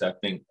sex. I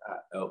think,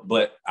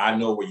 but I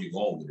know where you're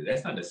going with it.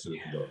 That's not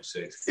necessarily condoning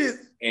sex.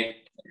 And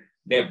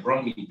that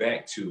brought me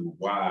back to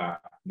why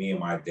me and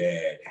my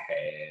dad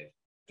had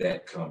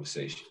that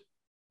conversation.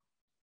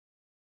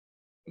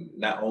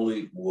 Not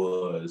only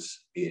was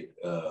it,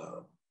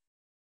 around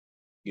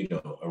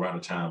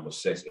the time of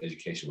sex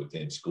education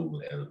within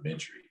school and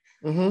elementary,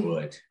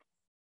 but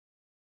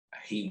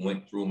he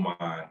went through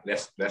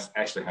that's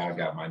actually how I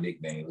got my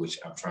nickname, which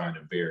I'm trying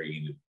to bury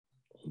in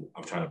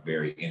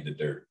the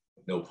dirt.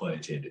 No pun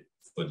intended,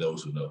 for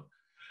those who know.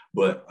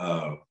 But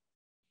my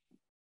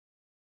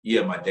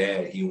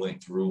dad, he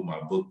went through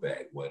my book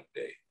bag one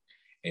day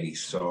and he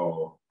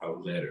saw a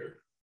letter.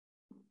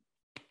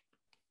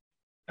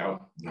 I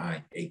was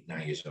 9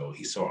 years old.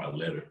 He saw a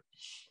letter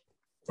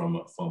from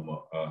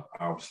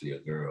obviously a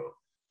girl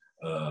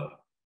that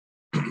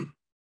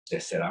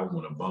said, "I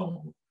want a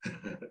bone."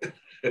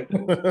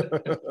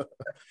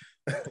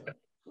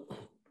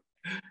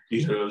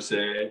 You know what I'm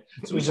saying?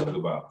 So we talk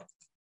about,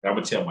 I'm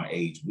gonna tell my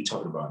age. We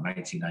talking about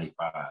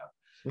 1995.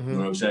 You know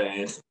what I'm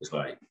saying? It's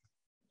like,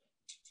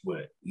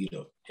 what,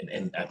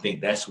 and I think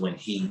that's when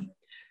he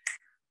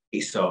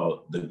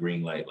saw the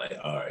green light. Like,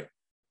 all right,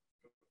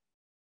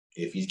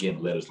 if he's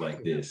getting letters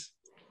like this,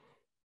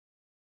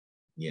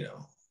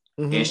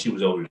 and she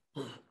was older.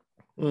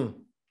 So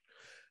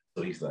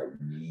he's like,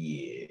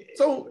 yeah.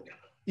 So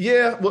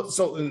yeah, well,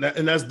 so and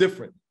that's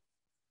different.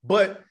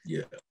 But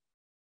yeah,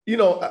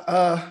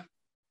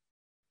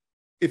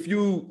 if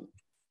you,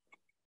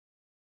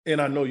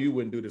 and I know you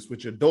wouldn't do this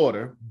with your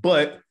daughter,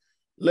 but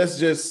let's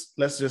just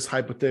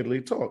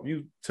hypothetically talk.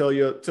 You tell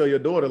your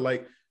daughter,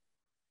 like,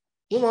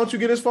 well, why don't you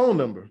get his phone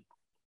number?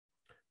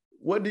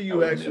 What do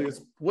you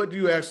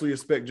actually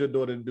expect your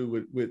daughter to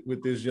do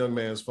with this young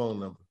man's phone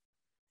number?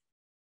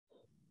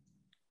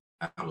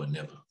 I would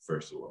never,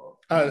 first of all.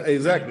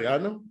 Exactly, I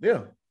know.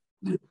 Yeah.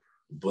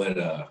 But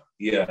I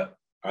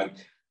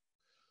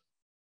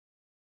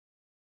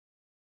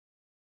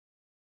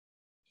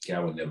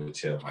would never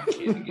tell my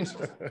kid to get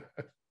something.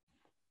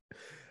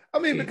 I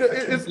mean,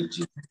 because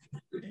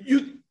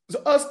it's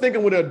us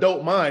thinking with an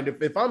adult mind.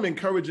 If I'm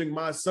encouraging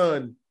my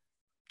son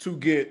to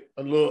get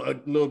a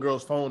little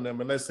girl's phone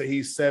number, let's say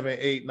he's 7,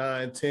 8,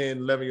 9, 10,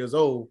 11 years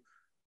old,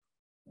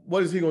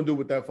 what is he gonna do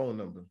with that phone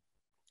number?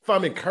 If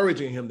I'm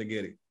encouraging him to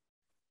get it.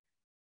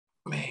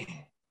 Man.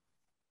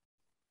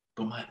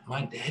 But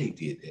my daddy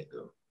did that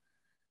though.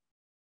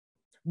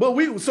 But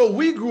we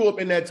grew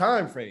up in that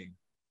time frame.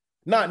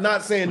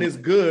 Not saying it's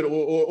good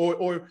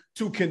or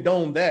to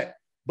condone that,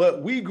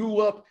 but we grew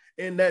up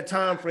in that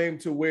time frame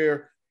to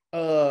where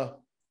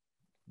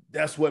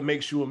that's what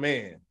makes you a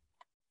man.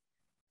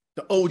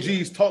 The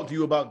OGs talk to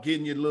you about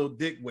getting your little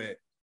dick wet.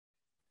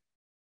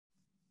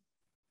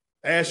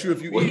 Ask you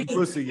if you eat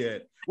pussy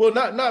yet. Well,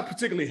 not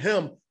particularly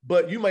him,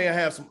 but you may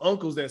have some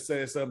uncles that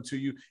said something to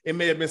you. It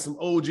may have been some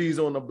OGs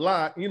on the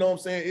block. You know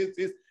what I'm saying?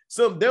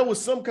 There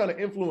was some kind of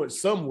influence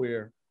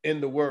somewhere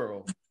in the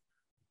world.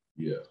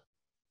 Yeah.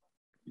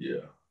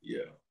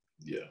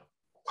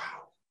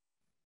 Wow.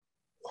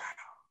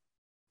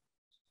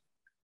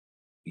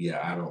 Yeah,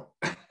 I don't.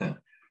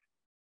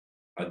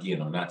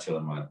 Again, I'm not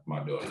telling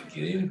my daughter to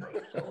get anybody.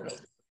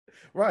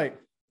 Right.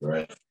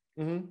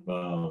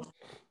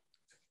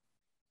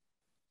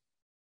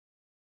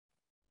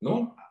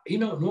 No,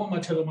 nor am I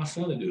telling my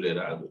son to do that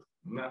either.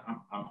 I'm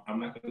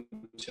not going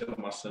to tell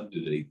my son to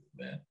do that either,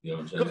 man. You know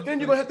what I'm saying? Because then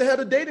you're going to have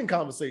a dating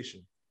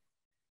conversation.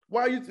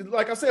 Why are you,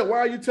 like I said, why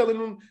are you telling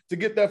them to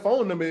get that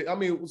phone number? I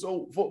mean,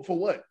 so for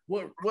what?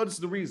 What is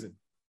the reason?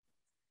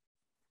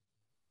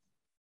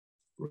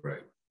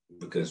 Right.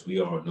 Because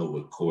we all know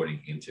what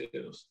courting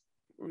entails.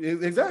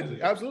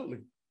 Exactly.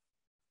 Absolutely.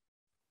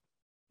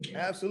 Yeah.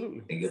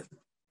 Absolutely.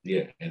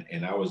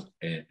 And I was,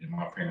 and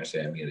my parents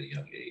had me at a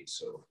young age,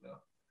 so no.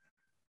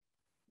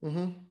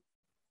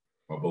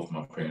 Well, both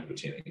my parents were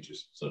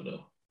teenagers, so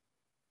no.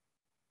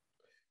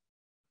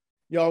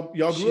 Y'all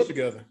grew up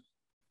together.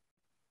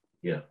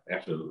 Yeah,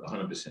 absolutely,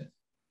 100%.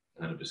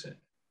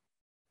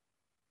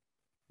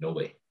 No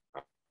way.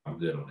 I'm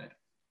good on that.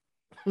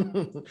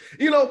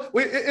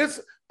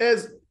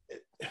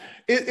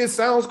 It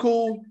sounds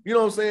cool, you know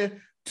what I'm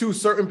saying, to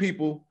certain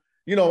people,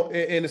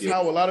 and it's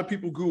how a lot of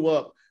people grew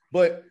up.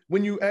 But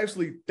when you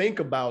actually think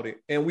about it,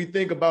 and we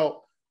think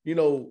about,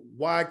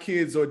 why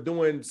kids are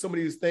doing some of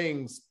these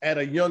things at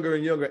a younger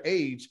and younger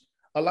age,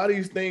 a lot of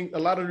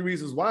the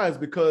reasons why is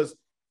because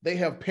they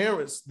have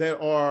parents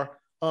that are,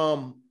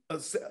 I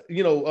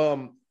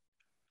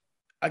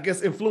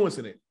guess,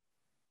 influencing it.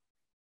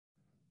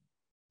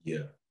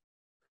 Yeah.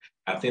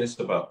 I think it's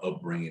about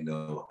upbringing,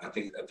 though. I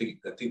think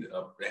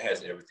it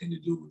has everything to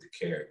do with the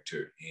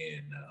character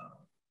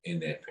in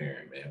that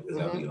parent, man. Because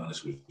I'll be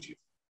honest with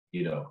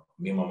you,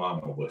 me and my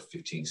mom are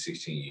 15,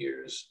 16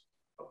 years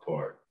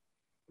apart.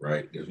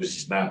 right? It was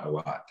just not a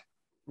lot.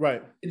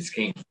 Right. It just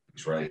came,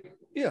 right?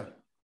 Yeah.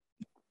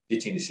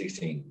 15 to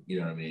 16, you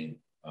know what I mean?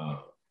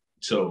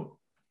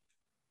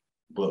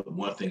 But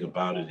one thing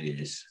about it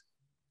is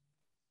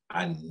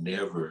I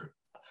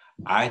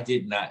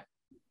did not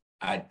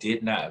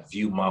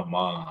view my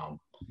mom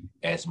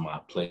as my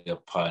player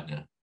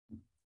partner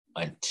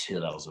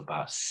until I was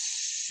about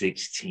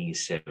 16,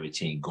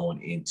 17,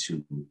 going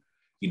into,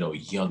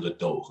 young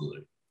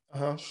adulthood.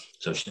 Uh-huh.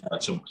 So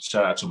shout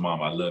out to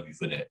mom. I love you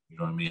for that. You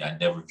know what I mean? I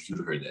never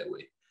viewed her that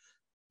way.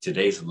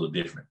 Today's a little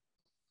different,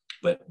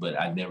 but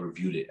I never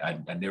viewed it. I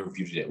never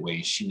viewed it that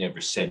way. She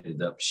never set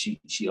it up. She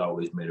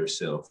always made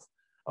herself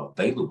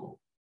available,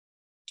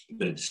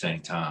 but at the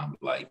same time,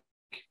 like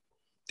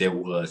there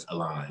was a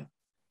line,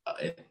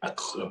 a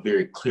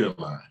very clear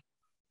line.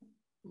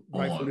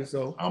 Rightfully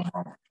so.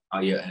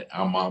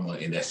 Our mama,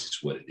 and that's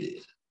just what it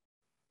is.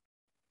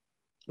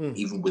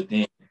 Even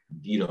within,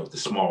 the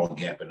small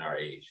gap in our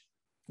age.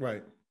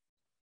 Right.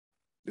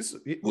 It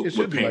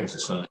should be parents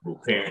like son,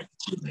 parents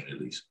at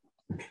least.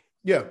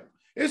 Yeah,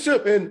 it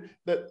should. And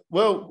that,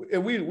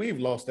 and we've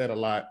lost that a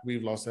lot.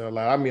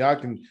 I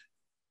mean,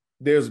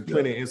 there's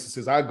plenty of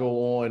instances. I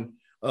go on.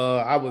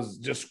 I was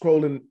just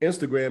scrolling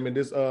Instagram, and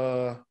this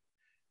I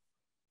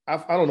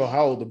don't know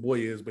how old the boy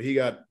is, but he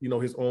got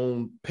his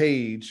own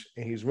page,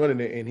 and he's running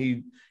it, and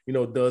he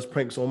does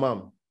pranks on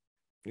mama.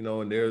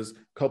 And there's a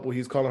couple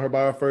he's calling her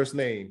by her first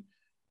name.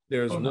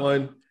 There's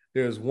one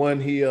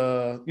he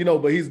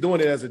but he's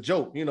doing it as a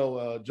joke.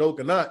 Joke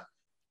or not,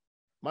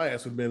 my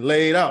ass would have been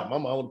laid out. My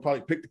mom would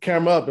probably pick the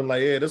camera up and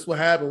like, yeah, this is what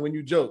happened when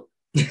you joke.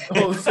 You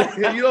know what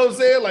I'm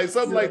saying? Like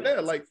something like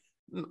that. Like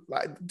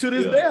to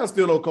this day, I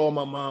still don't call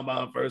my mom by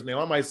her first name.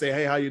 I might say,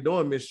 hey, how you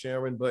doing, Miss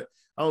Sharon? But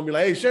I don't be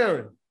like, hey,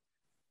 Sharon.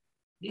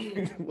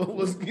 What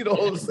was, what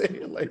I'm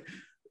saying? Like,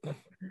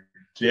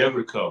 she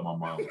ever called my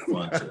mom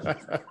fun?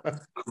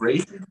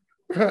 Crazy.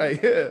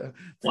 Right, yeah.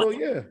 So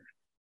yeah.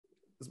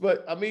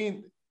 But I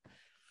mean,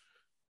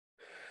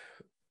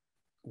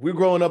 we're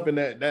growing up in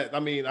that I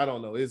mean, I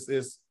don't know. It's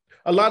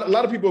a lot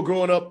of people are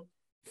growing up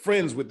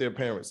friends with their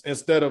parents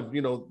instead of,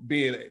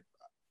 being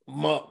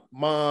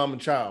mom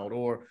and child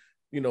or,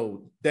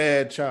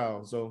 dad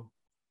child. So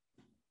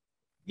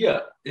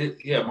I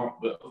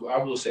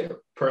will say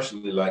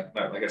personally, like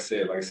I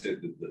said,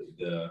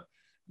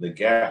 the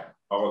gap,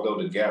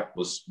 although the gap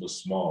was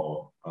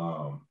small,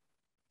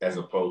 as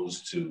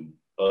opposed to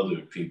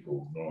other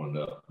people growing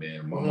up,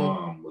 man, my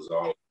mom was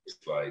always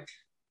like,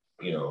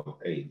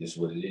 hey, this is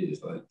what it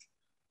is. Like,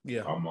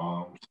 my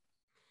mom,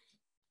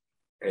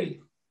 hey,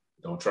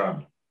 don't try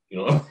me. You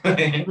know what I'm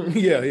saying?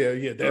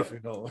 Yeah, definitely.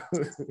 No.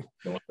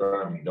 Don't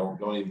try me.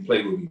 Don't even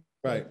play with me.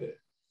 Right. Like that.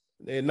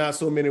 And not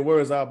so many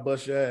words, I'll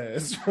bust your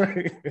ass.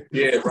 Right.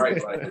 Yeah,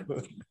 right. Like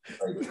what you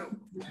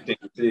think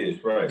it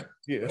is, right?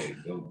 Yeah.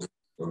 Like, don't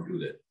do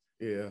that.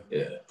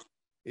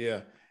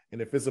 Yeah.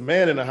 And if it's a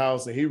man in the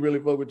house and he really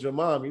fuck with your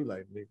mom, you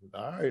like, nigga,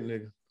 all right,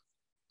 nigga.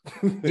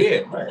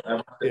 Yeah, right.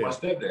 My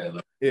stepdad,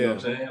 like, you know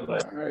what I'm saying?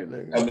 Like, all right,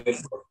 nigga. I mean,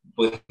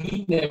 but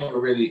he never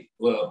really.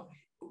 Well,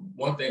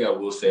 one thing I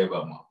will say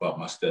about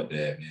my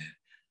stepdad, man,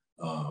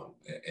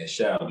 and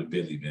shout out to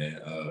Billy, man.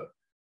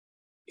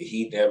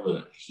 He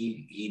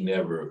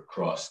never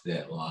crossed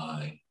that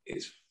line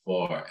as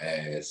far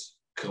as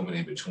coming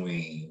in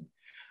between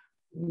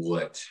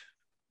what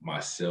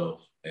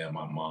myself and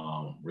my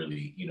mom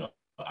really,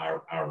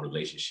 our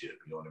relationship,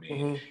 you know what I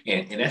mean?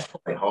 And that's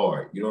probably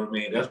hard, you know what I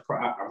mean? I'm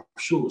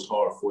sure it's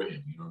hard for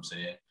him, you know what I'm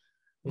saying?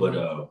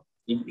 But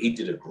he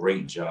did a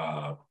great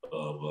job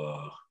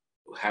of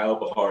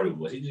however hard it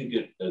was, he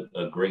did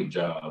a great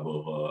job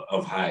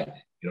of hiding,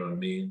 you know what I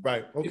mean?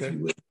 Right. Okay. If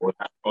you would,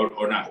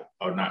 or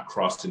not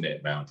crossing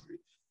that boundary,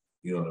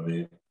 you know what I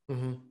mean?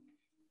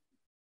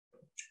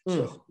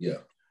 So yeah.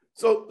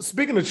 So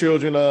speaking of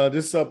children,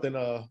 this is something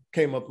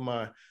came up in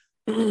my.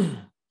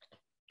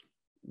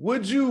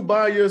 Would you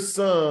buy your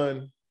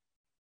son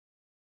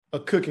a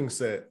cooking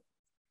set?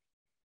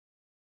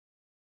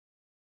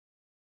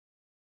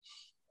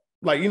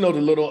 Like, the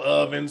little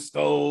oven,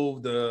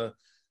 stove, the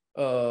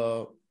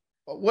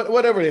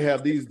whatever they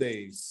have these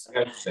days. I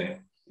understand.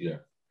 Yeah.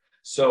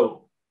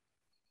 So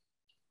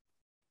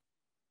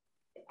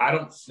I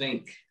don't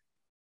think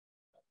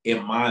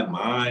in my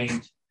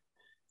mind,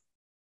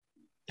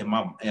 if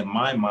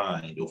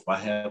I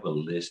have a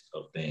list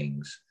of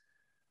things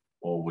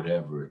or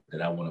whatever that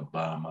I want to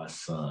buy my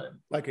son,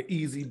 like an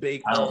easy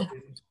bake. I don't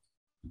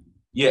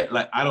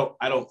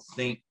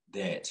think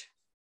that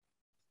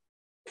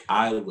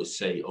I would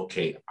say,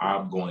 okay,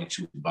 I'm going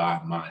to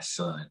buy my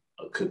son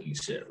a cooking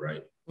set,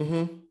 right?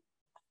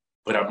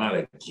 But I'm not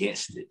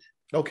against it.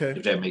 Okay.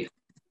 If that makes sense.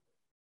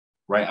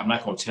 Right? I'm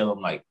not going to tell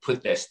him, like,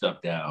 put that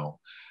stuff down.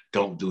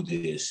 Don't do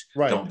this.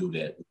 Right. Don't do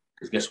that.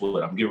 Because guess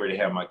what? I'm getting ready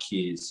to have my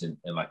kids and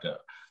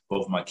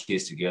both my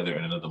kids together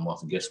in another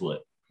month. And guess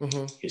what?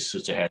 His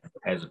sister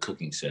has a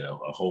cooking set, a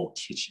whole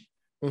kitchen.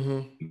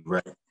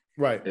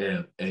 Right.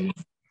 And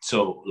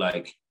so,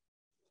 like,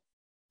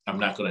 I'm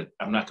not gonna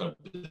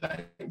be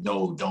like,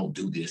 no, don't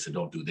do this or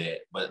don't do that.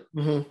 But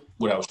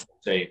what I was trying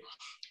to say,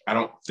 I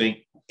don't think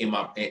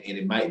and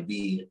it might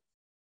be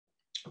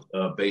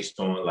based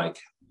on like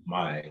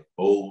my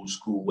old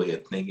school way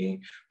of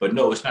thinking, but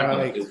no, it's not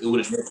Right. gonna. It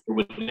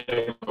would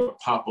never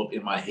pop up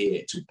in my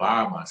head to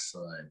buy my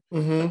son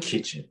a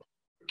kitchen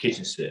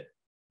set.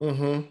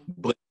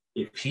 But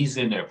if he's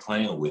in there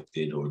playing with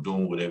it or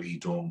doing whatever he's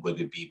doing,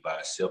 whether it be by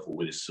himself or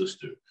with his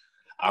sister,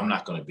 I'm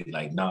not gonna be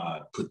like,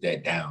 nah, put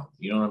that down.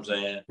 You know what I'm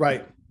saying?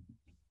 Right.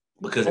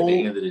 Because at the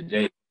end of the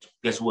day,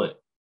 guess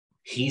what?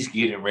 He's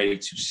getting ready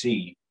to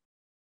see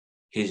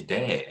his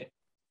dad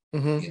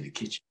in the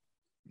kitchen.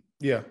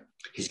 Yeah.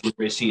 He's getting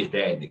ready to see his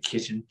dad in the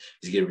kitchen.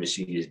 He's getting ready to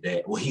see his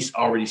dad. Well, he's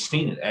already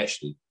seen it,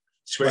 actually.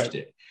 Scratch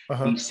that.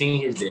 He's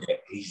seen his dad.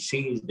 He's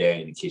seen his dad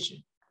in the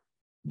kitchen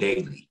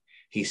daily.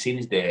 He's seen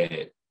his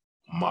dad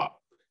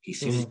mop. He's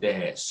seen his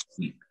dad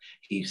sweep.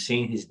 He's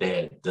seen his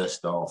dad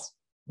dust off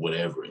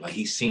whatever. Like,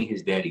 he's seen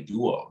his daddy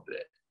do all of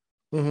that.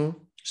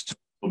 So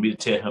for me to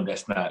tell him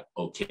that's not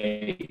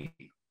okay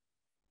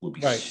would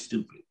be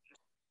stupid.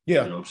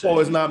 Yeah. You know what I'm saying?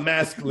 Or it's not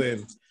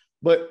masculine.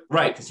 But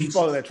because he's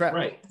following that trap.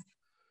 Right.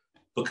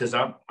 Because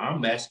I'm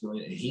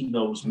masculine and he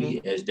knows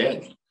me as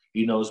daddy.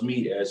 He knows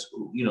me as,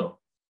 you know.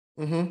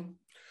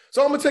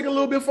 So I'm gonna take it a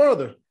little bit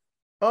further.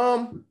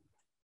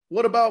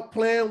 What about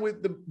playing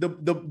with the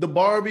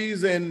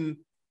Barbies and,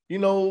 you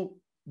know,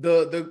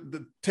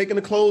 the taking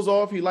the clothes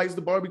off? He likes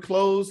the Barbie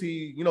clothes.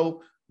 He, you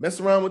know,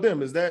 mess around with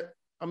them. Is that,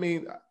 I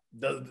mean,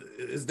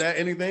 is that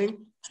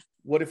anything?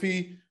 What if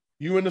you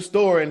in the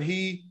store and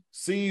he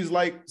sees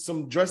like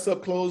some dress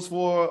up clothes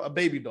for a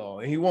baby doll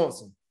and he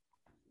wants them?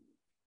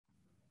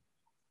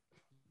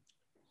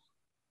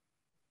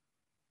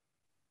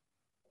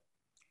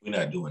 We're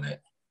not doing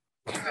that.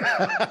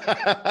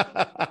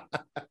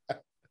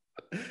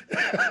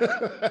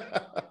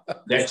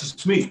 That's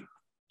just me.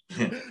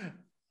 You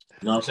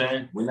know what I'm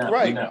saying? We're not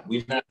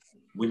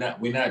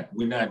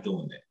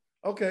doing that.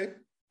 Okay.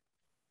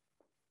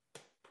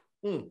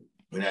 We're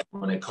not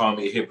going to call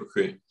me a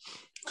hypocrite.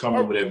 Call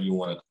me whatever you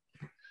want to.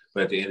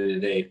 But at the end of the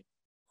day,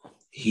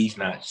 he's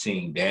not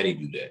seeing daddy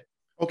do that.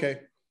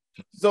 Okay.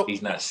 So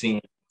he's not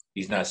seeing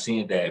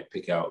dad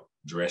pick out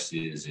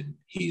dresses and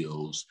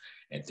heels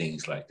and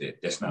things like that.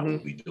 That's not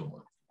what we're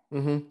doing.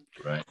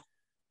 Right.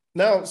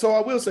 Now, so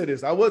I will say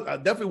this. I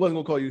definitely wasn't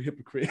gonna call you a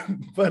hypocrite,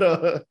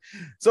 but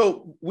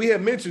so we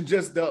had mentioned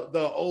just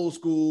the old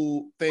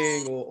school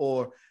thing,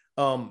 or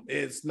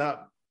it's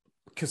not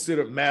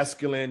considered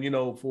masculine, you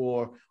know,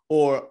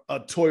 or a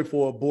toy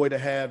for a boy to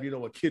have, you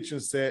know, a kitchen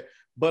set.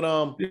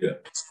 But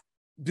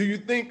do you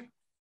think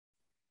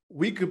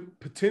we could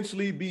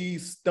potentially be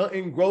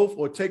stunting growth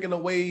or taking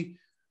away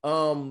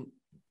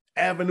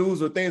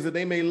avenues or things that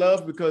they may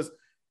love? Because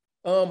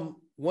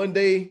one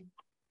day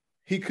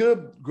he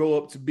could grow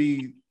up to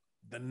be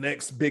the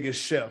next biggest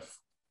chef.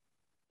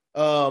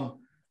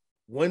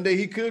 One day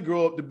he could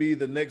grow up to be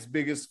the next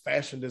biggest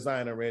fashion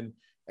designer. And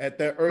at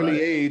that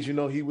early age, you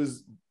know, he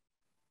was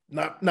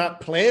not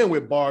playing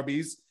with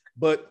Barbies,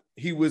 but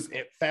he was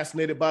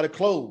fascinated by the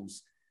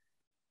clothes.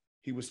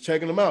 He was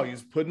checking them out. He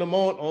was putting them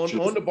on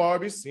the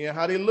Barbies, seeing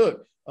how they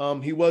look.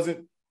 He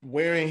wasn't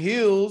wearing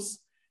heels,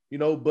 you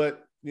know,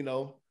 but, you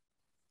know,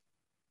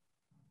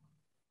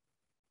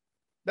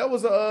 that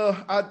was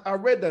I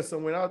read that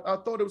somewhere. I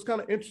thought it was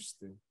kind of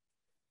interesting. As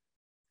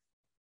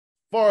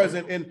far as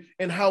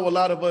in how a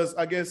lot of us,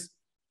 I guess,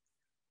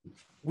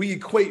 we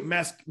equate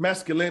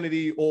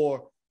masculinity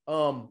or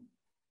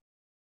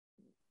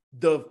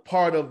the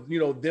part of, you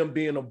know, them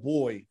being a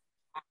boy.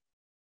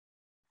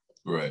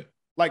 Right.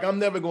 Like, I'm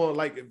never going,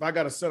 like, if I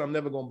got a son, I'm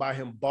never going to buy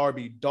him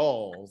Barbie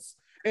dolls.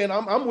 And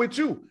I'm with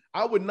you.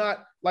 I would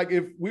not, like,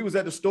 if we was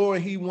at the store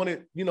and he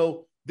wanted, you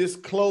know, this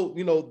clothes,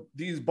 you know,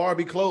 these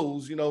Barbie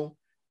clothes, you know,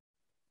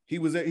 he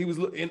was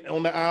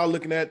on the aisle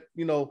looking at,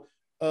 you know,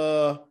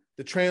 the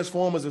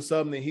Transformers or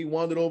something. And he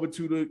wandered over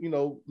to the, you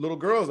know, little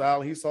girls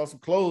aisle. And he saw some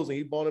clothes and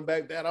he bought him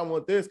back. Dad, I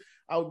want this.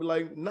 I would be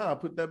like, nah,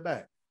 put that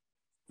back.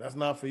 That's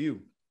not for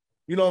you.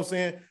 You know what I'm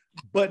saying?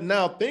 But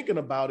now thinking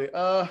about it,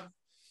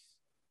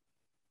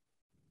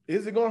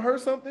 is it gonna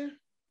hurt something?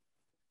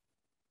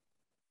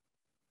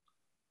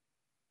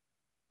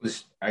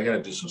 Listen, I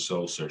gotta do some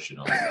soul searching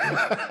on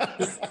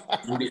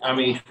it. I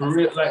mean, for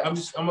real, like I'm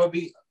gonna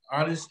be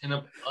honest and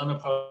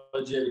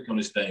unapologetic on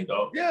this thing,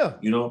 dog. Yeah.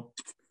 You know,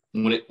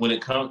 when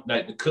it comes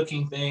like the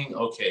cooking thing,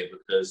 okay,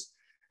 because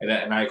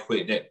and I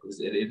equate that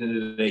because at the end of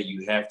the day,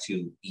 you have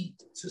to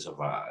eat to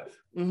survive.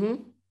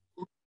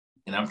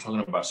 And I'm talking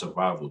about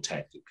survival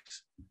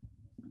tactics.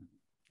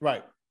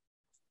 Right.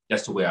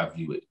 That's the way I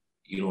view it.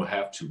 You don't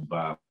have to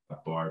buy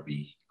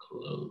Barbie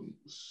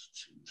clothes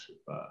to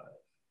survive.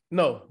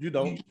 No, you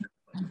don't.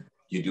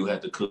 You do have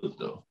to cook,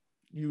 though.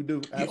 You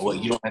do. You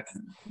don't have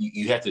to.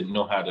 You have to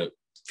know how to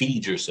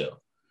feed yourself.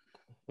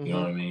 You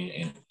know what I mean?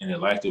 And in the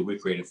life that we're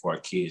creating for our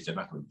kids, they're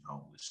not going to be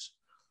homeless.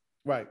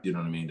 Right. You know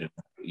what I mean? They're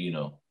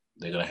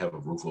going to have a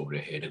roof over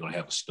their head. They're going to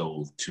have a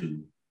stove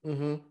to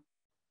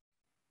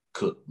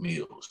cook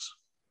meals.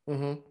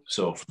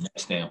 So from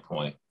that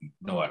standpoint,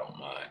 no, I don't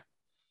mind.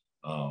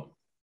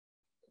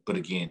 But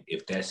again,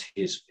 if that's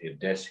his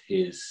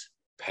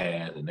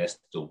path and that's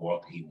the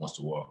walk he wants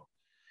to walk,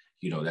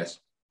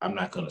 I'm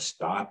not gonna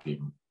stop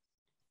him,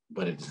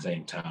 but at the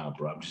same time,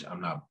 bro,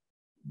 I'm not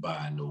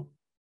buying no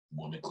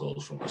woman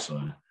clothes for my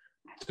son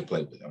to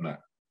play with. I'm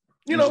not.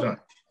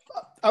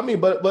 I mean,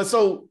 but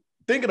so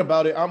thinking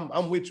about it,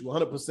 I'm with you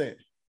 100%.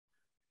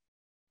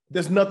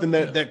 There's nothing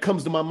that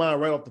comes to my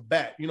mind right off the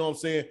bat. You know what I'm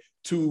saying?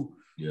 To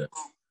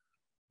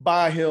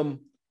buy him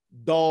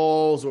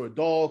dolls or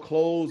doll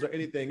clothes or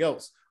anything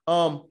else.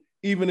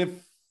 Even if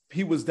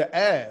he was to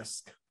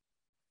ask,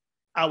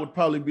 I would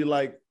probably be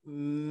like,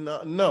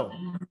 no,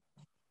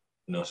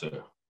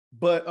 sir.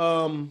 But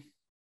I'm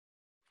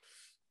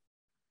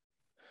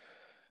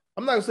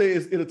not gonna say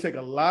it'll take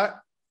a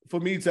lot for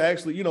me to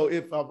actually,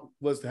 if I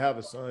was to have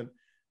a son,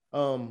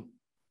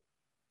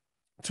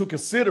 to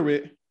consider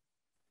it.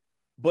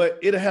 But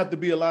it'll have to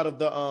be a lot of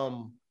the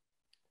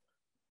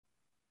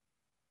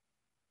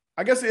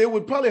I guess it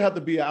would probably have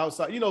to be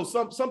outside,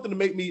 something to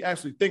make me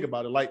actually think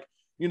about it. Like,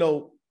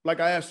 like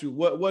I asked you,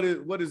 what is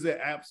it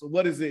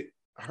what is it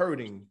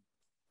hurting?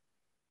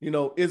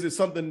 Is it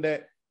something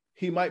that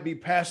he might be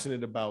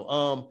passionate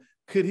about?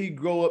 Could he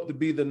grow up to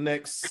be the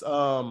next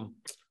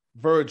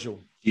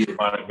Virgil?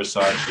 Giovanni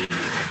Versace,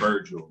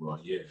 Virgil,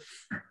 yeah.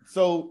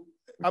 So,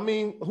 I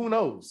mean, who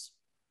knows?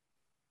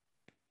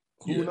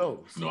 Who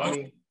knows? No, I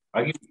get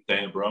what you're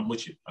saying, bro. I'm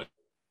with you.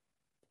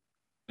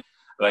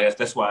 Like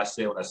that's why I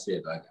said what I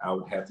said. Like I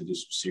would have to do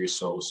some serious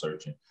soul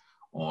searching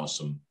on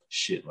some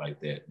shit like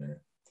that, man.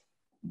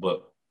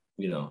 But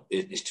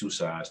it's two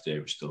sides to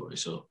every story.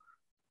 So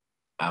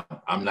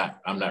I'm not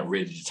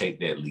ready to take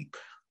that leap.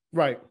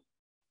 Right.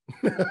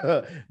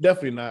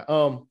 Definitely not.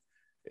 And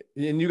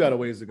you got a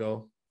ways to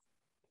go.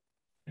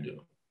 Yeah.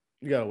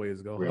 You got a ways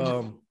to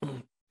go.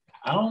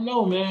 I don't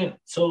know, man.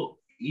 So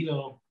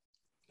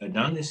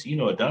Adonis,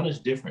 Adonis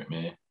different,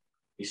 man.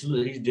 He's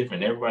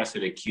different. Everybody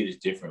said that kid is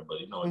different,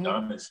 but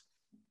Adonis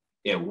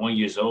at 1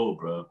 year old,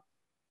 bro.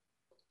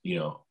 He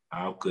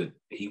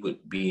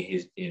would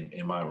be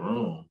in my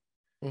room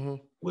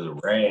with a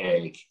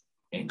rag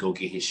and go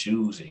get his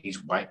shoes, and he's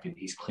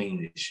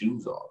cleaning his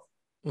shoes off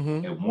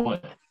at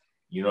one.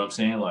 You know what I'm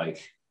saying?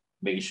 Like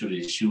making sure that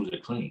his shoes are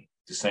clean.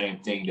 The same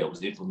thing that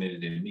was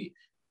implemented in me,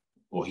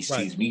 or he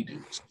sees me do.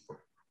 So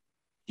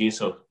he's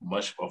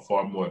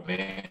far more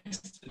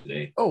advanced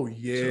today. Oh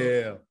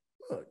yeah.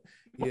 So,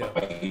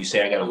 you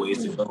say I got a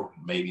ways to go?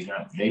 Maybe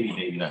not.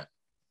 Maybe not.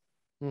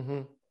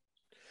 Mm-hmm.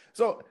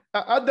 So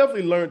I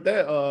definitely learned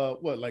that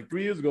like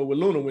 3 years ago with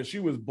Luna when she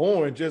was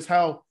born, just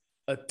how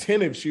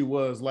attentive she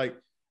was. Like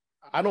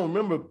I don't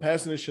remember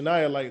passing to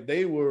Shania, like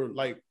they were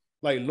like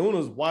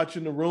Luna's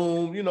watching the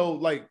room,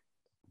 like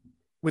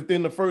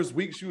within the first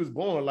week she was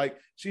born, like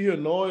she hear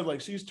noise, like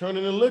she's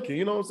turning and looking,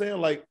 you know what I'm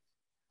saying? Like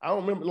I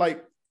don't remember,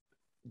 like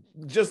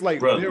just like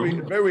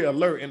very, very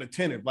alert and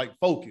attentive, like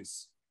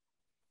focus.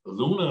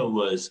 Luna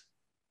was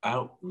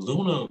out.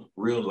 Luna,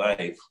 real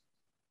life,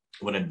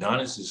 when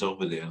Adonis is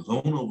over there,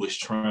 Luna was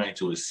trying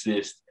to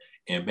assist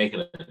and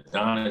making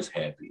Adonis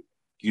happy.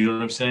 You know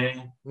what I'm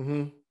saying?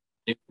 Mm-hmm.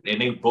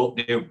 And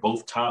they're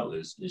both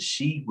toddlers, and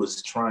she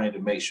was trying to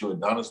make sure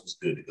Adonis was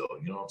good to go.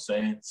 You know what I'm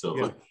saying?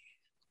 So,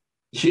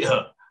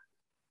 yeah,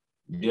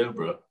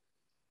 bro.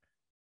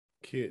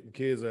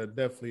 Kids are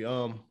definitely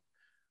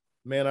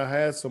man. I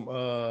had some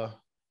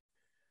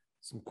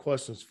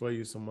questions for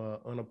you, some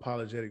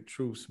unapologetic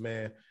truths,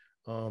 man.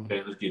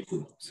 Okay, let's get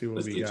to it. See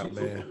what we got,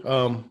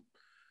 man.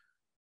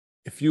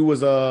 If you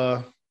was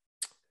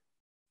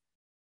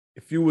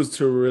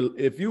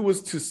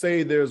to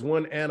say there's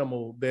one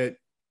animal that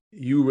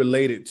you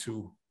related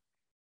to,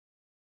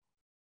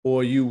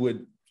 or you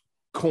would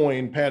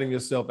coin patting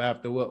yourself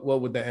after, what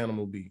would the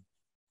animal be?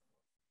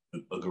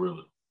 A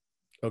gorilla.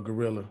 A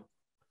gorilla.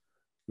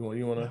 You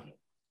want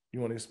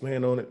to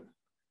expand on it?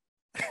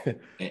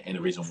 and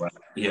the reason why,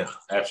 yeah,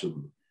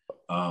 absolutely.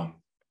 At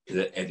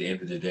the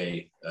end of the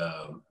day,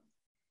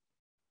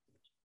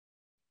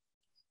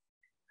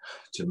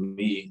 to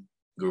me,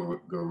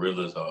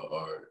 gorillas are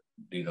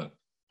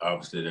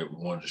obviously they're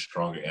one of the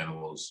stronger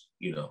animals,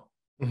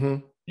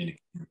 Mm-hmm. in the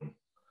kingdom.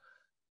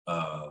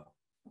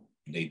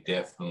 They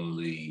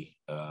definitely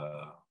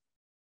are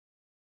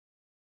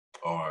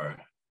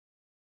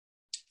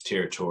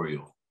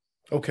territorial.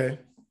 Okay.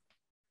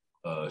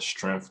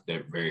 Strength,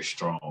 they're very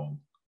strong.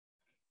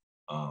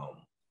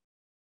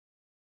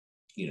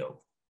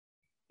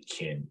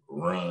 Can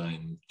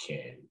run,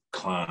 can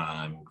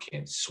climb,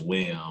 can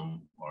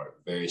swim, are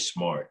very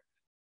smart.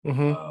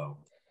 Mm-hmm.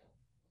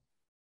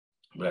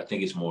 But I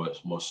think it's more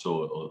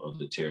so of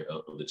the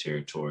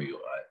territorial,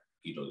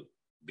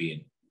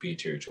 being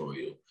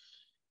territorial,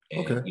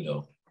 and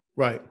okay.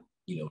 Right.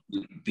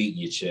 Beating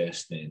your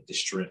chest, and the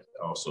strength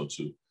also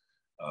too.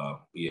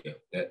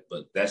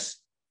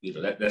 That's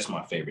that's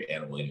my favorite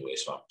animal anyway.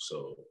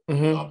 So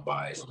I'm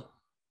biased.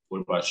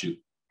 What about you?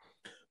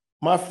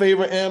 My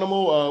favorite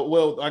animal,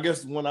 well, I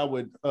guess one I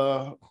would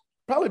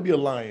probably be a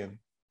lion.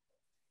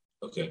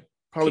 Okay.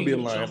 Probably be a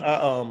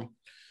lion.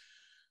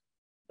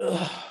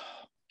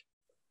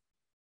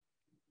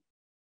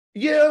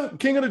 Yeah,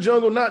 King of the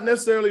Jungle, not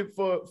necessarily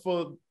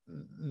for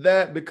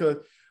that, because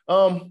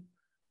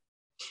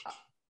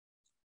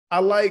I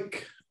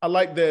like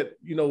that,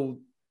 you know,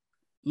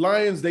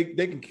 lions, they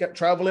can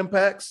travel in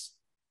packs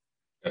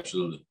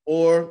Absolutely.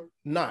 or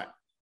not.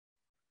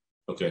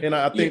 Okay. And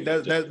I think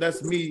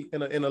that's me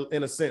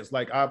in a sense.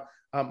 Like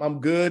I'm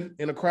good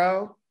in a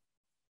crowd,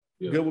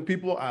 good with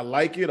people. I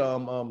like it. You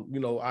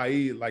know,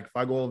 i.e. like if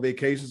I go on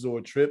vacations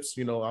or trips,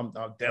 you know,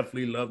 I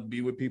definitely love to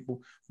be with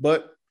people,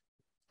 but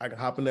I can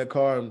hop in that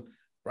car and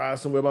ride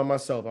somewhere by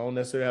myself. I don't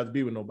necessarily have to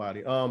be with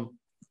nobody.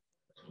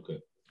 Okay.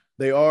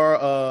 They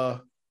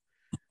are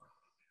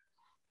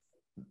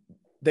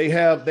they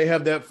have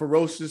that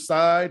ferocious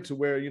side to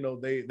where, you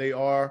know, they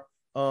are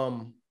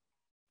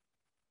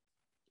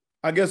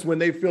I guess when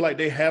they feel like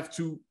they have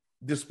to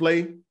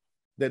display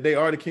that they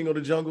are the king of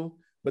the jungle,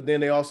 but then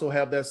they also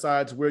have that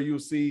side to where you'll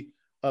see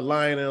a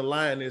lion and a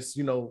lioness,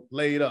 you know,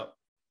 laid up.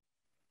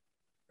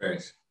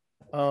 Thanks.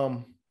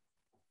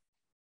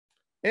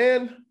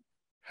 And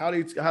how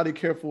they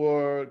care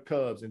for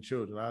cubs and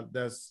children.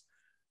 That's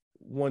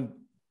one,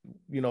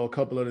 you know, a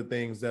couple of the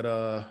things that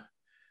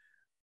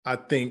I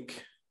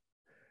think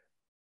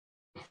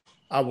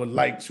I would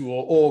like to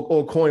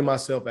or coin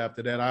myself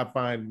after that. I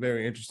find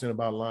very interesting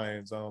about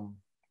lions. I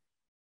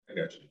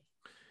got you.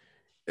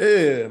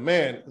 Yeah,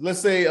 man. Let's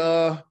say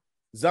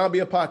zombie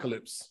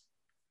apocalypse.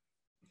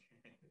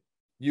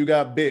 You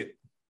got bit.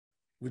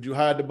 Would you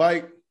hide the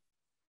bite?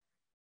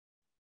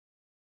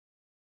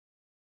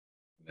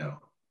 No.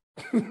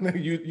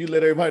 you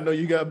let everybody know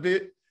you got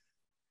bit?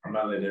 I'm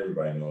not letting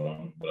everybody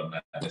know, but I'm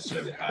not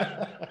necessarily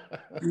hiding.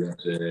 You know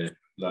what I'm saying?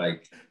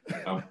 Like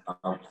I'm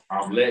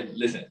letting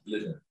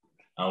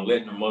I'm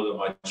letting the mothers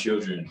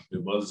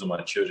of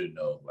my children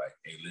know, like,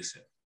 hey,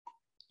 listen,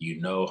 you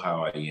know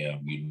how I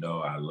am. You know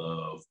I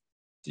love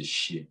the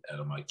shit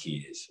out of my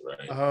kids,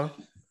 right? Uh-huh.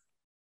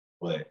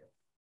 But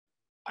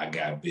I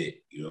got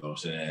bit, you know what I'm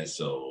saying?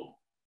 So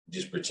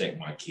just protect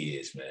my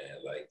kids,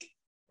 man. Like,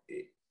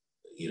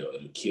 it'll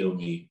kill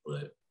me,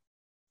 but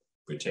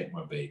protect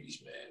my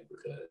babies, man,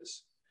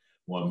 because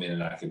one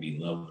minute I could be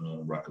loving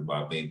them, rocking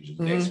my babies,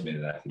 the next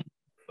minute I could be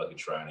fucking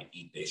trying to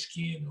eat their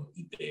skin or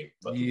eat their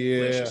fucking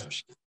flesh or some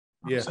shit.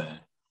 You know what I'm saying?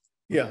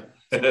 Yeah.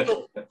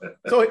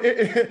 So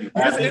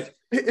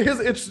here's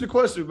an interesting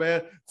question,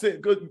 man.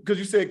 Because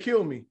you said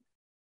kill me.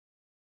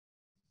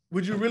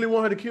 Would you really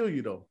want her to kill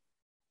you, though?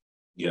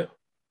 Yeah.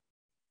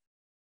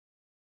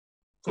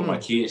 For my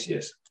kids,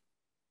 yes.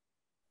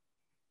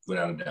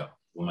 Without a doubt.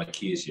 For my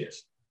kids,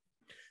 yes.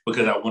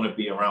 Because I want to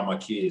be around my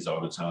kids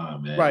all the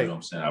time, man. Right. You know what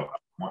I'm saying?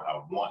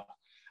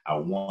 I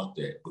want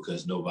that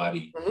because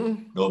nobody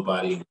on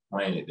the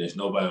planet, there's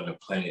nobody on the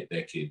planet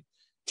that can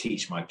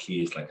teach my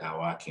kids like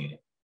how I can.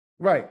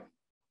 Right.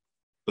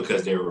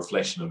 Because they're a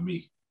reflection of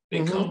me.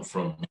 They come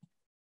from me.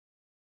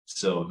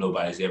 So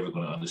nobody's ever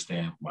going to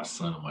understand my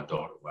son or my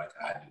daughter like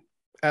I do.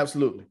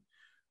 Absolutely.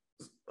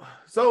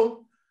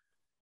 So,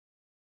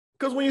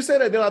 because when you say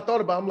that, then I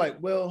thought about, I'm like,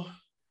 well,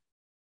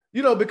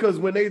 you know, because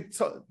when they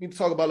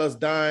talk about us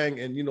dying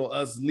and, you know,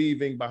 us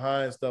leaving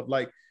behind stuff,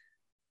 like,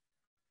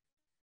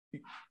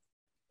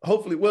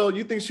 hopefully, well,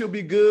 you think she'll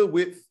be good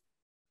with,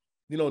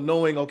 you know,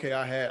 knowing, okay,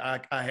 I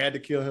had to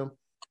kill him?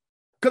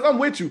 Because I'm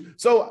with you.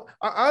 So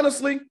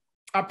honestly,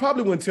 I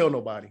probably wouldn't tell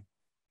nobody,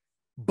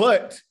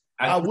 but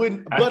I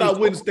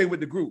wouldn't stay with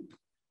the group.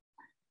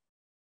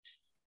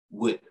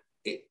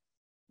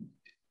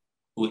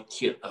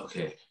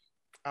 Okay.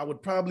 I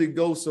would probably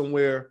go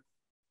somewhere.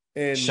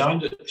 And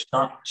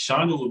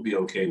Shonda would be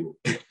okay with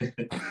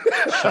it.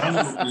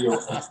 Shonda would be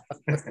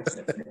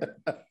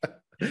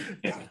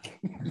okay.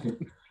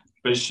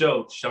 For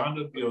sure, Shonda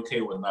would be okay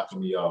with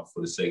knocking me off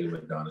for the sake of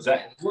McDonald's.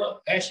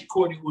 Actually,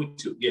 Courtney would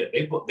too. Yeah,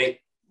 they both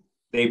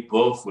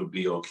would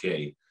be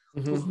okay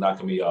with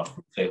knocking me off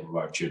the table of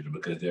our children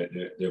because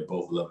they're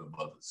both loving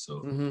mothers.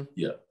 So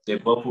yeah, they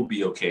both would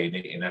be okay,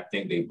 and I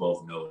think they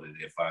both know that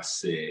if I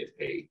said,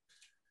 "Hey,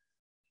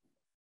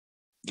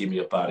 get me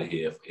up out of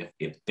here,"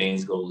 if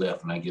things go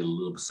left and I get a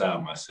little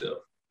beside myself,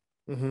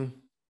 go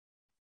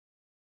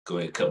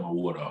ahead and cut my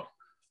water off.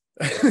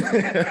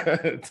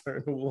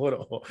 Turn the water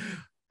off.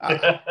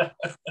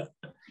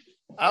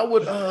 I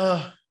would.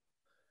 I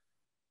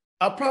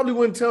probably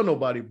wouldn't tell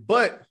nobody,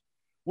 but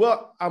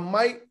I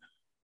might.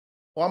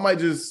 Or I might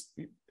just.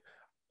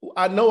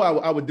 I know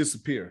I would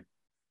disappear.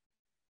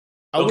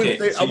 I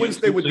wouldn't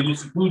stay with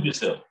the group.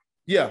 Yourself.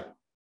 Yeah,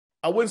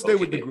 I wouldn't stay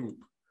with the group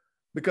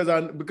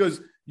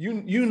because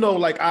you know,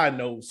 like I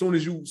know, soon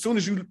as you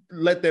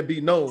let that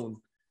be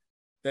known,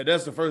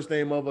 that's the first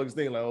thing motherfuckers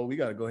think, like, oh, we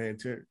gotta go ahead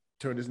and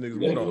turn this nigga's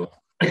water off.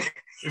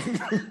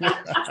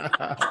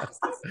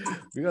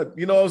 You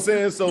know what I'm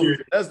saying? So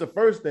that's the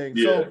first thing.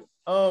 Yeah.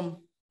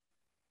 So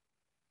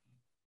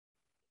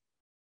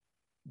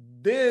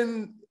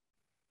then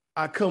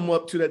I come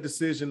up to that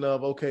decision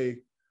of, okay,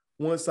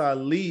 once I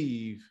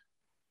leave,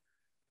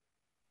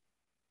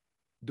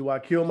 do I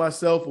kill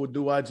myself or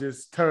do I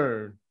just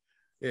turn?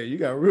 Yeah, you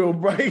got real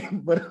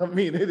bright, but I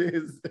mean, it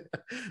is.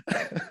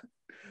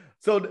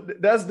 So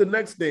that's the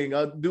next thing.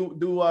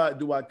 Do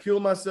I kill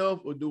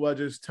myself or do I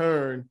just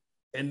turn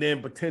and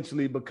then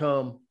potentially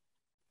become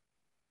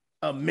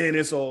a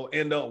menace or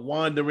end up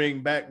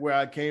wandering back where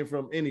I came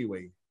from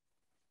anyway.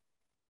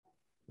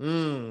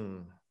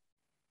 For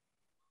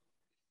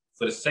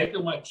the sake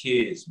of my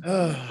kids,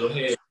 man, go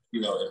ahead.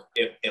 You know,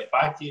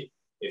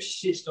 if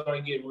shit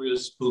started getting real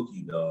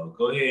spooky, dog,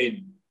 go ahead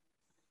and,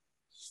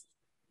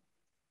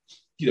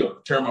 you know,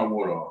 turn my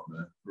water off,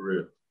 man, for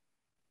real.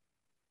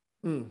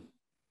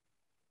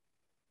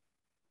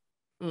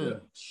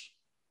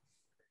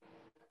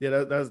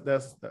 Yeah, that's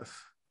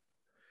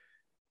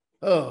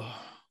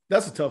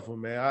that's a tough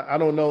one, man. I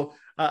don't know.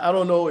 I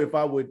don't know if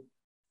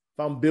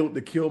I'm built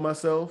to kill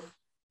myself.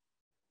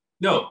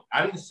 No,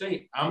 I didn't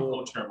say I'm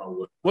gonna turn my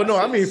water. Well, no,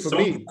 I mean for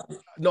me.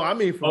 No, I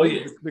mean for me,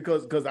 yeah.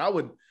 because I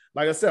would,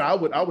 like I said, I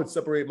would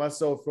separate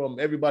myself from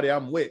everybody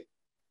I'm with.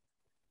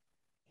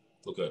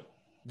 Okay.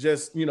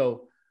 Just, you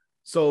know,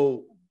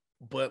 so,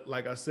 but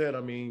like I said, I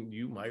mean,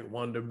 you might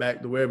wander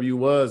back to wherever you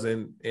was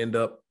and end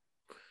up,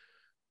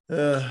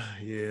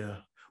 yeah.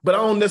 But I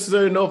don't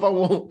necessarily know if I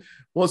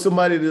want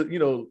somebody to, you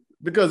know,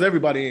 because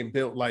everybody ain't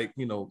built like,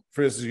 you know,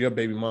 for instance, your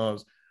baby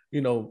moms,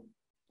 you know,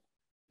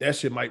 that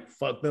shit might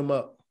fuck them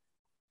up.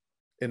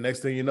 And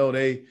next thing you know,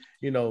 they,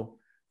 you know,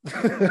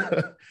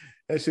 that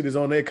shit is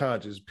on their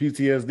conscience.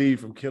 PTSD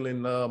from killing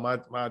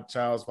my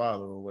child's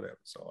father or whatever.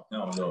 So I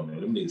don't know,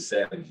 man. Them niggas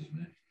savages,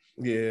 man.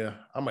 Yeah,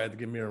 I might have to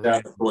give me a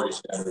ring.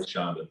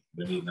 Shonda,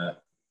 but he's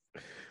not.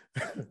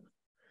 Them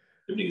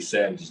niggas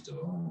savages though.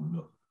 I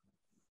don't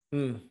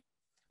know.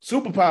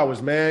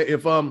 Superpowers, man.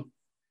 If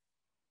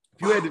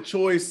you had the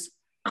choice.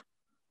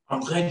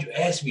 I'm glad you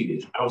asked me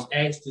this. I was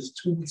asked this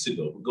 2 weeks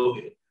ago, but go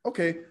ahead.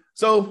 Okay.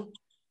 So,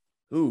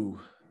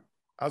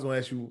 I was gonna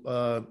ask you,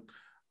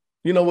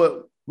 you know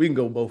what? We can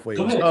go both ways.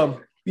 Go ahead.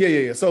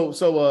 Yeah.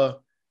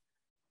 So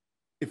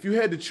if you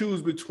had to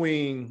choose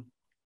between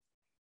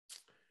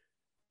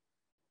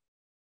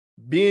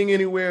being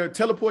anywhere,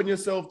 teleporting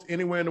yourself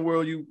anywhere in the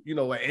world, you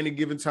know, at any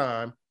given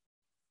time,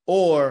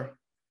 or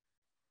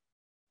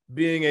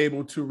being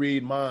able to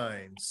read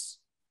minds,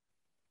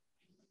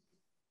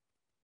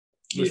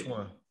 which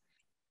one?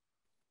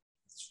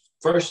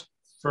 First,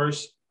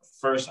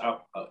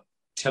 I'll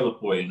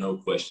teleport, no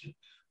question.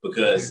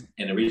 Because,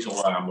 and the reason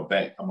why I'm a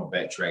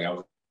backtrack, I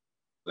was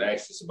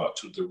asked this about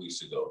 2-3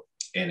 weeks ago,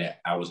 and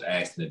I was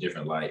asked in a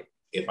different light.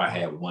 If I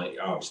had one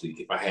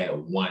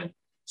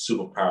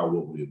superpower,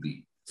 what would it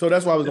be? So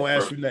that's why I was going to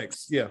ask you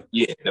next. Yeah.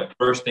 Yeah. The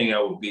first thing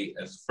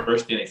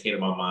that came to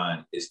my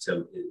mind is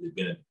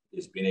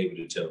being able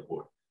to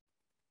teleport.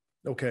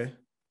 Okay.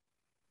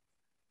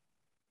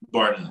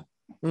 Bar none.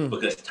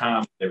 Because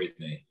time is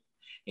everything.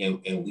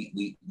 And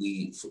we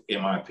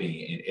in my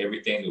opinion, and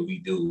everything that we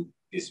do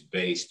is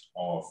based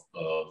off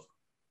of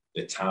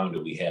the time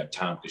that we have,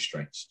 time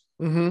constraints.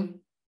 Mm-hmm.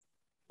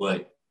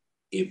 But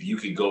if you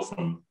could go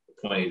from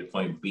point A to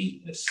point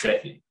B in a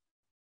second,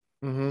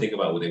 think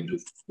about what they do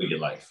for your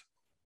life.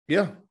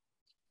 Yeah,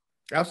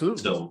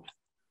 absolutely. So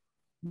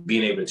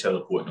being able to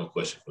teleport, no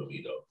question for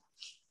me though.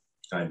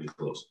 Kind of be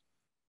close.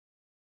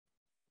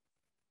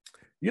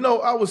 You know,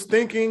 I was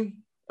thinking,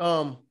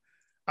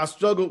 I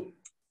struggled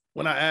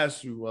when I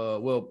asked you,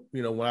 well,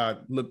 you know, when I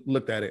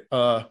looked at it,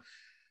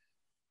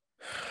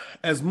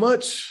 as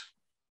much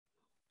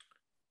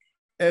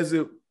as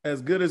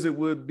good as it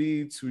would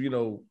be to, you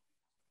know,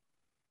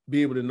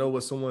 be able to know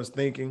what someone's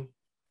thinking.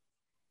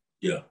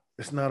 Yeah.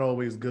 It's not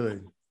always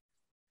good.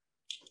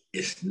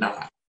 It's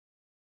not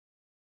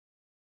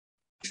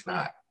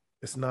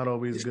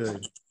always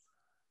good.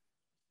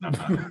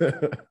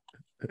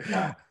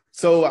 Nah.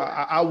 So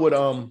I would,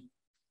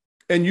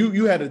 and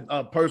you had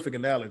a perfect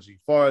analogy as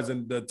far as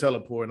in the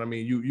teleport. I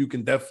mean, you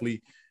can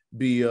definitely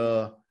be,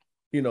 you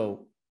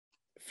know,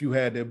 if you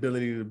had the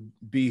ability to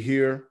be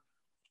here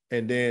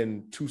and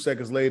then 2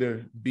 seconds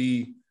later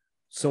be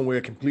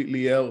somewhere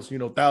completely else, you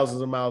know,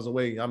 thousands of miles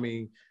away. I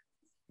mean,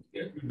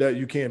 that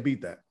you can't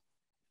beat that.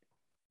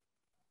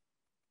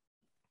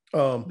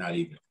 Not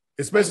even.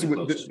 Especially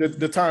with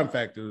the time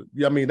factor.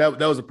 I mean, that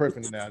was a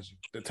perfect analogy,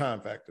 the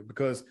time factor,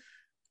 because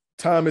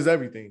time is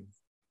everything.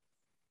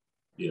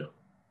 Yeah.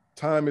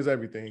 Time is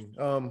everything.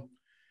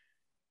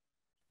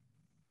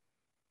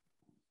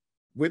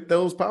 With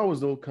those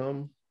powers, though,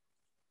 come,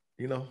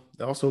 you know,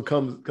 also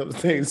comes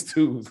things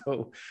too.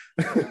 So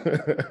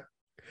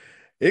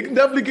it can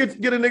definitely get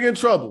a nigga in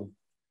trouble.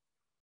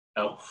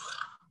 Oh,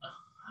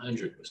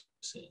 100%.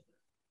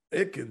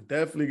 It can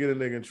definitely get a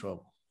nigga in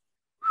trouble.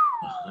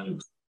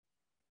 100%.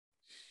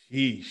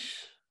 Yeesh.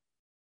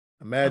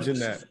 Imagine 100%.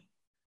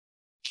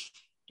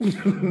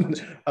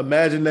 That.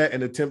 Imagine that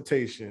and the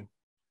temptation.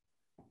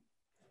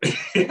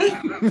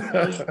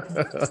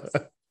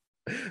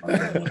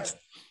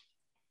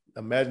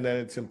 Imagine that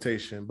in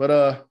temptation. But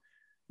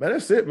man,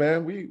 that's it,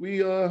 man. We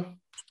man,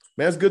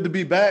 it's good to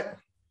be back.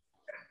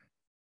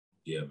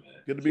 Yeah, man.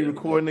 Good to be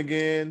recording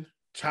again,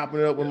 chopping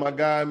it up with my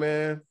guy,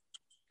 man.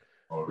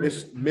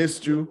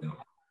 Missed you.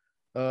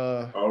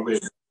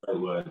 Already.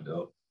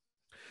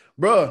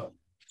 Bruh,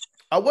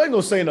 I wasn't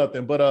gonna say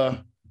nothing,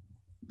 but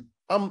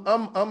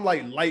I'm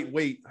like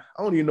lightweight.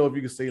 I don't even know if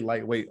you can say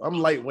lightweight. I'm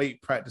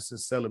lightweight practicing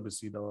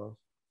celibacy, dog.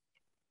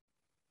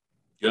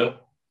 Yeah.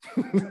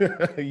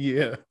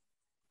 Yeah.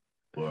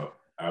 Well,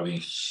 I mean,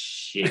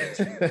 shit.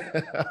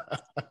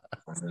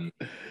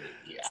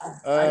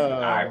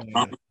 I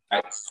mean,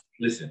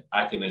 listen,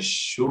 I can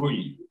assure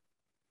you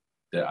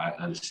that I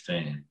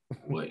understand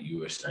what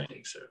you are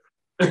saying, sir.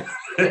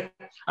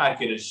 I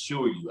can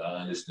assure you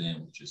I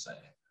understand what you're saying.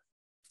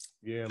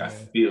 Yeah, I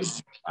man.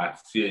 I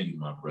feel you,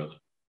 my brother.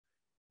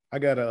 I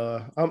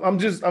gotta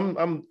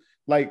I'm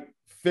like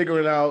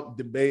figuring out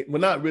debate. Well,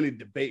 not really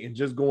debating,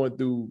 just going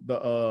through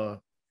the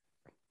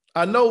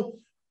I know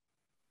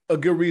a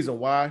good reason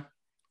why.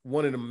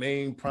 One of the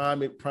main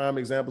prime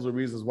examples of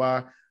reasons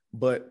why,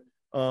 but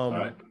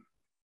Right.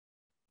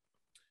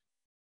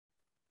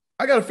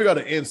 I gotta figure out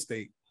an end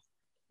state.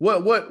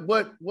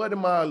 What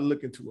am I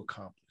looking to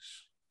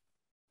accomplish?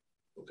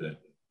 Okay.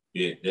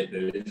 Yeah, that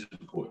is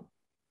important.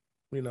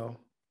 You know.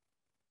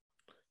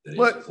 That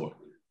is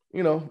important.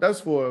 You know, that's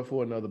for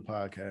another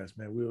podcast,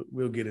 man.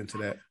 We'll get into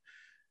that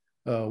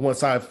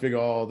once I figure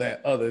all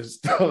that other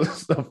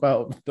stuff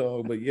out.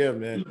 But yeah,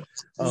 man.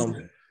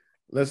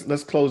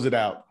 Let's close it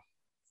out.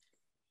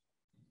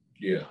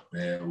 Yeah,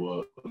 man.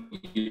 Well,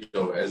 you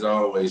know, as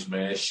always,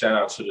 man, shout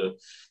out to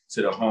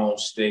the home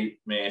state,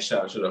 man.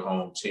 Shout out to the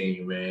home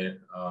team, man.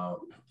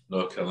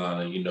 North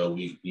Carolina, you know,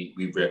 we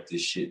rep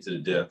this shit to the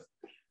death.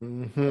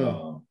 Mm-hmm.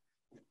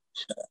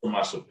 Shout out to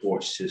my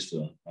support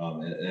system.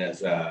 And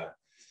as I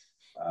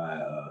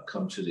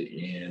come to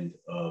the end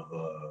of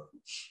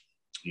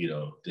you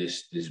know,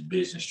 this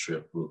business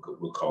trip,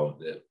 we'll call it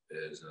that,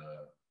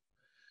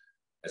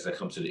 as I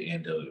come to the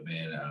end of it,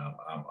 man,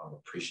 I'm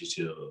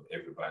appreciative of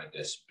everybody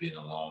that's been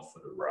along for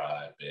the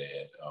ride,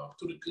 man,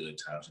 through the good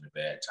times and the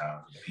bad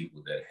times, and the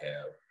people that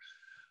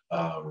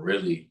have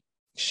really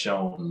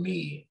shown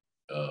me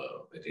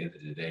at the end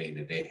of the day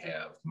that they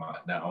have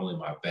not only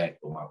my back,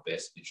 but my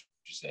best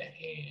interests at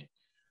hand.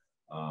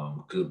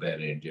 Good, bad,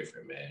 and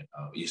indifferent, man.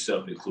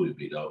 Yourself included,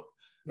 big dog.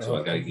 So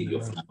I got to get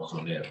your flowers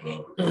on that,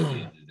 bro. At the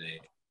end of the day,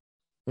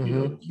 you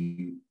know,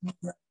 you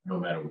no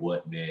matter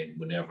what, man.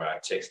 Whenever I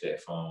text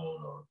that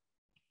phone, or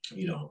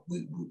you know,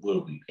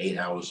 we'll be 8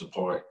 hours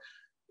apart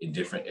in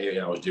different 8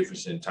 hours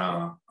difference in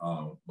time.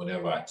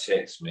 Whenever I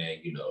text, man,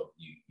 you know,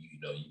 you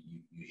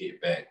hit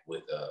back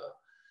with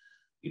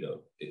you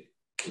know,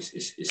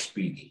 it's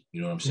speedy.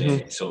 You know what I'm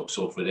saying? So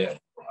for that,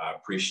 I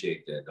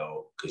appreciate that,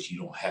 dog, because you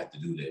don't have to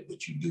do that,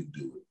 but you do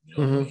it. You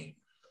know what I mean?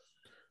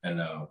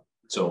 And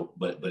so,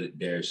 but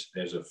there's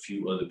a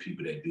few other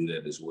people that do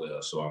that as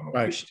well. So I'm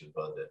appreciative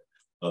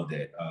of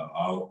that.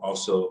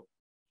 Also,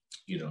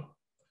 you know,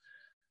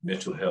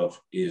 mental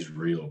health is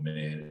real,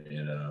 man.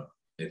 And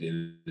at the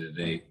end of the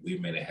day, we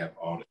may not have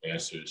all the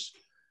answers,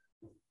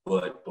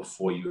 but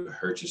before you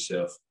hurt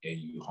yourself and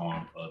you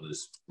harm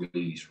others,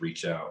 please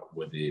reach out,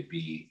 whether it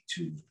be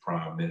to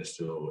Prime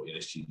Minister or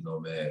NSG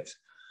Nomads,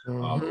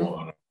 or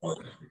on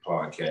the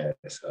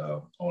podcast,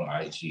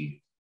 on IG,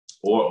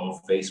 or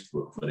on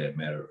Facebook for that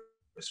matter.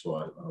 As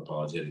far as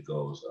Unapologetic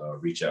goes,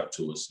 reach out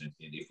to us, and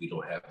if we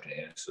don't have the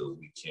answer,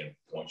 we can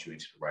point you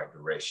into the right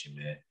direction,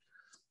 man.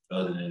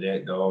 Other than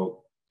that, dog,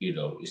 you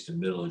know, it's the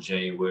middle of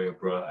January,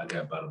 bro. I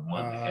got about a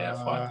month and a half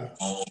I go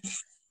home.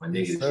 My nigga,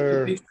 this is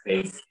the big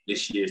pay.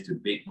 This year's the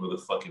big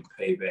motherfucking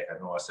payback. I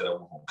know I said I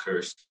wasn't gonna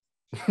curse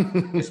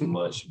as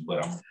much,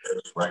 but I'm gonna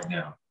curse right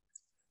now.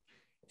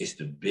 It's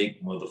the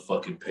big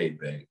motherfucking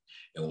payback.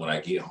 And when I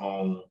get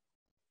home,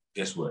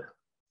 guess what?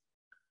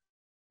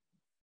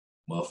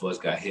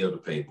 Motherfuckers got hell to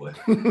pay, boy.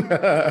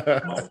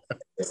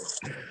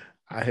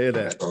 I hear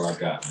that. That's all I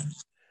got.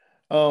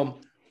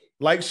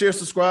 Like, share,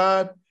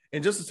 subscribe,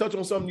 and just to touch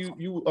on something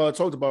you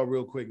talked about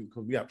real quick,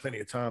 because we got plenty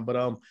of time.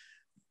 But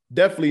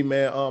definitely,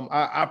 man.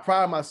 I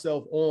pride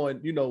myself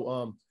on, you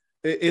know,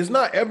 it's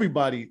not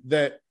everybody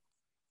that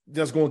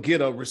just gonna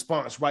get a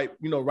response right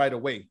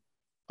away.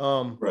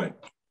 Right.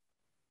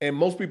 And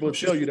most people will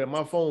tell you that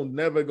my phone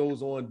never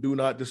goes on do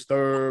not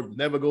disturb,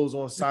 never goes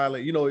on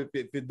silent. You know, if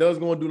it does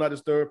go on do not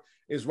disturb,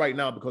 it's right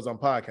now because I'm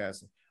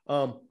podcasting.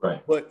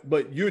 Right.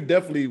 But you're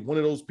definitely one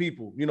of those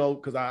people, you know,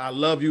 because I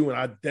love you and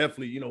I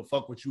definitely, you know,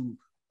 fuck with you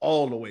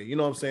all the way. You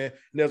know what I'm saying?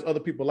 And there's other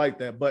people like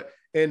that.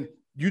 And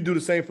you do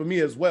the same for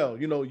me as well.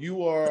 You know,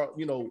 you are,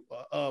 you know,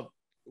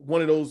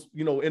 one of those,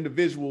 you know,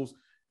 individuals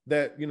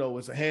that, you know,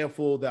 it's a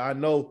handful that I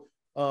know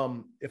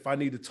if I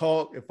need to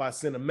talk, if I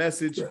send a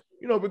message,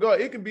 you know,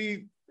 it could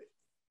be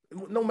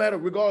no matter,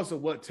 regardless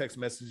of what text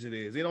message it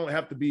is. It don't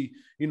have to be,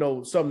 you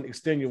know, something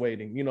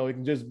extenuating. You know, it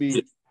can just be,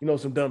 you know,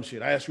 some dumb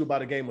shit. I asked you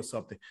about a game or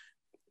something.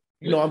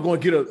 You know, I'm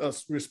going to get a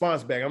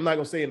response back. I'm not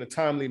going to say in a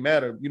timely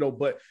manner, you know,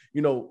 but,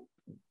 you know,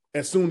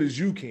 as soon as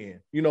you can,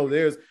 you know,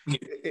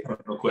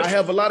 I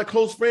have a lot of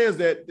close friends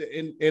that,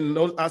 and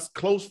those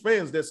close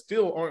friends that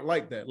still aren't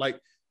like that.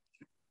 Like,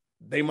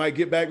 they might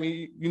get back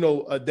me, you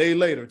know, a day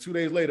later, 2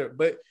 days later,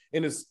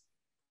 and it's,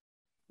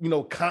 you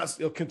know,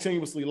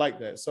 continuously like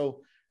that.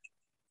 So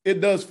it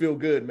does feel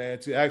good, man,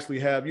 to actually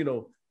have, you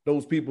know,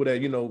 those people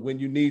that, you know, when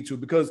you need to,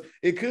 because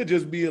it could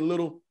just be a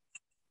little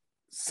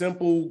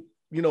simple,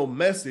 you know,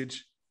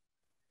 message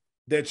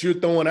that you're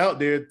throwing out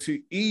there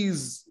to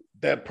ease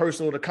that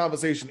person or the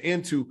conversation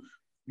into,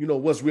 you know,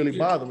 what's really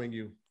bothering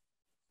you.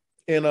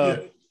 And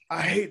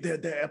I hate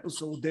that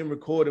episode didn't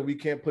record and we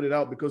can't put it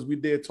out because we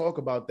did talk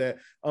about that.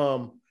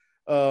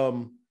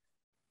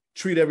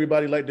 Treat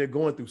everybody like they're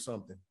going through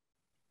something.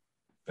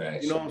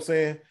 Thanks. You know what I'm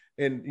saying?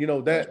 And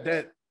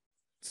that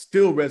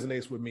still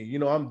resonates with me.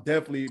 I'm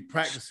definitely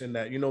practicing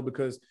that,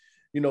 because,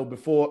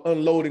 before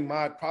unloading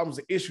my problems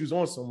and issues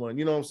on someone,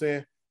 you know what I'm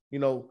saying?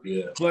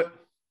 But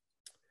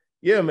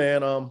yeah,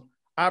 man,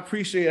 I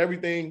appreciate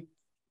everything.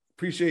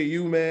 Appreciate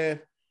you, man.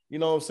 You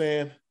know what I'm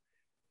saying?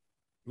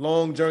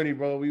 Long journey,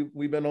 bro.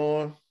 We've been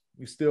on.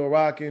 We still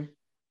rocking.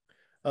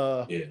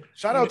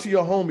 Shout out to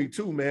your homie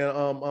too, man.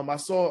 I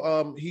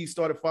saw he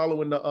started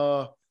following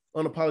the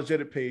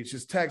Unapologetic page,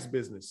 his tax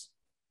business.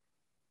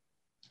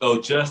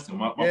 Oh, Justin,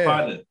 my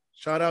partner.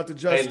 Shout out to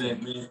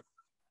Justin.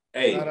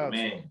 Hey,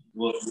 man.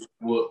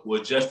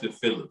 Well, Justin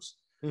Phillips.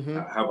 Mm-hmm.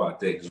 How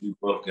about that? Because we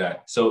both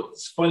got. So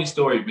it's a funny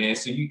story, man.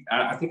 So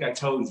I think I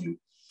told you.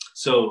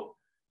 So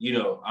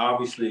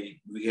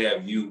obviously we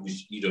have you.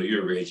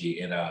 You're Reggie,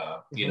 and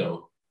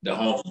the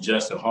home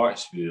Justin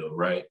Hartsfield,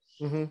 right?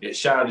 Mm-hmm. And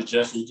shout out to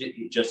Justin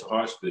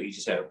Hartsfield. He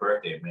just had a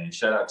birthday, man.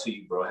 Shout out to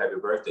you, bro. Happy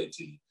birthday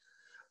to you.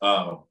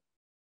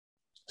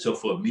 So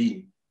for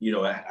me,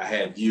 I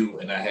have you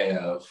and I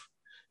have,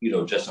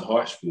 Justin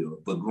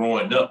Hartsfield. But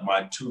growing up,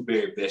 my two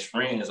very best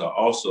friends are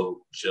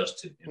also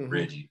Justin and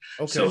Reggie.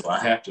 Okay. So I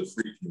have to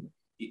freaking,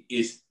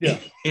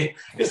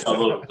 it's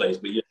all over the place.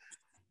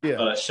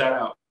 But shout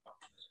out.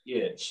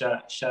 Yeah,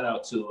 shout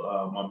out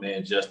to my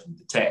man Justin,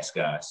 the tax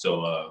guy.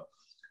 So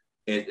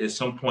at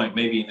some point,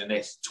 maybe in the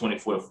next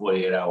 24 to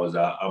 48 hours,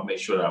 I'll make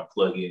sure that I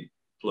plug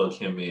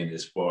him in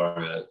as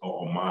far as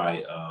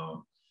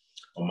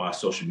on my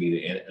social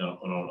media and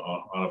on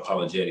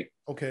Unapologetic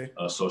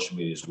social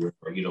media as well.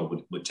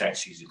 With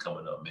tax season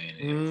coming up, man,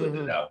 and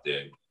putting it out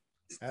there.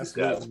 This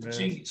guy's a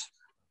genius.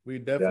 We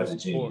definitely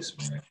genius,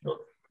 man.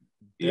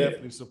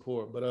 Definitely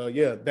support. But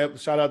that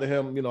shout out to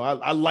him.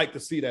 I like to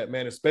see that,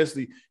 man,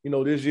 especially,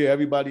 this year,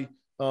 everybody,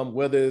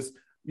 whether it's,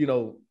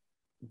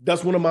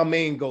 that's one of my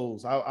main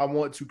goals. I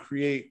want to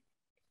create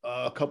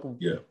a couple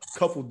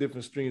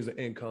different streams of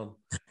income,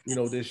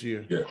 this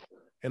year. Yeah.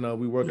 And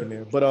we working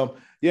there. But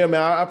man,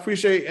 I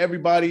appreciate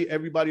everybody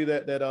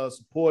that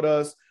support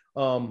us,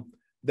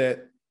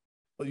 that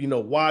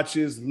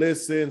watches,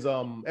 listens,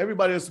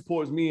 everybody that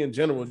supports me in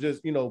general,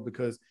 just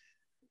because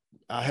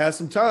I had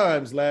some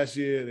times last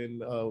year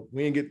and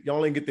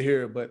y'all ain't get to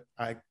hear it, but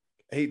I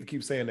hate to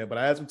keep saying that, but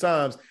I had some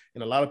times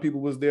and a lot of people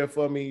was there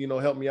for me,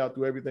 helped me out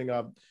through everything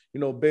I've,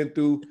 been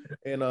through.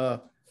 And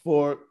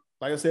for,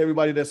 like I said,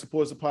 everybody that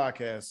supports the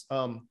podcast,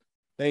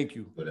 thank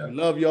you. We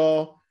love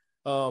y'all.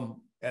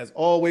 As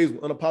always,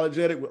 we're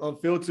unapologetic, we're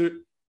unfiltered.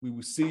 We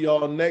will see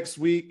y'all next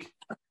week.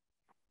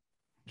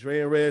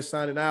 Dre and Red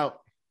signing out.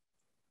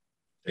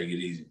 Take it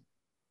easy.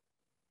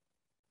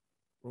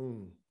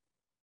 You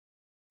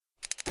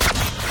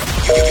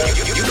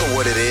know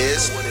what it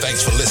is.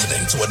 Thanks for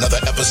listening to another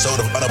episode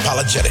of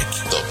Unapologetic,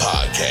 the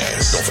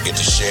podcast. Don't forget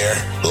to share,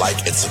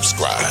 like, and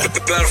subscribe.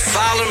 Better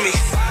follow me.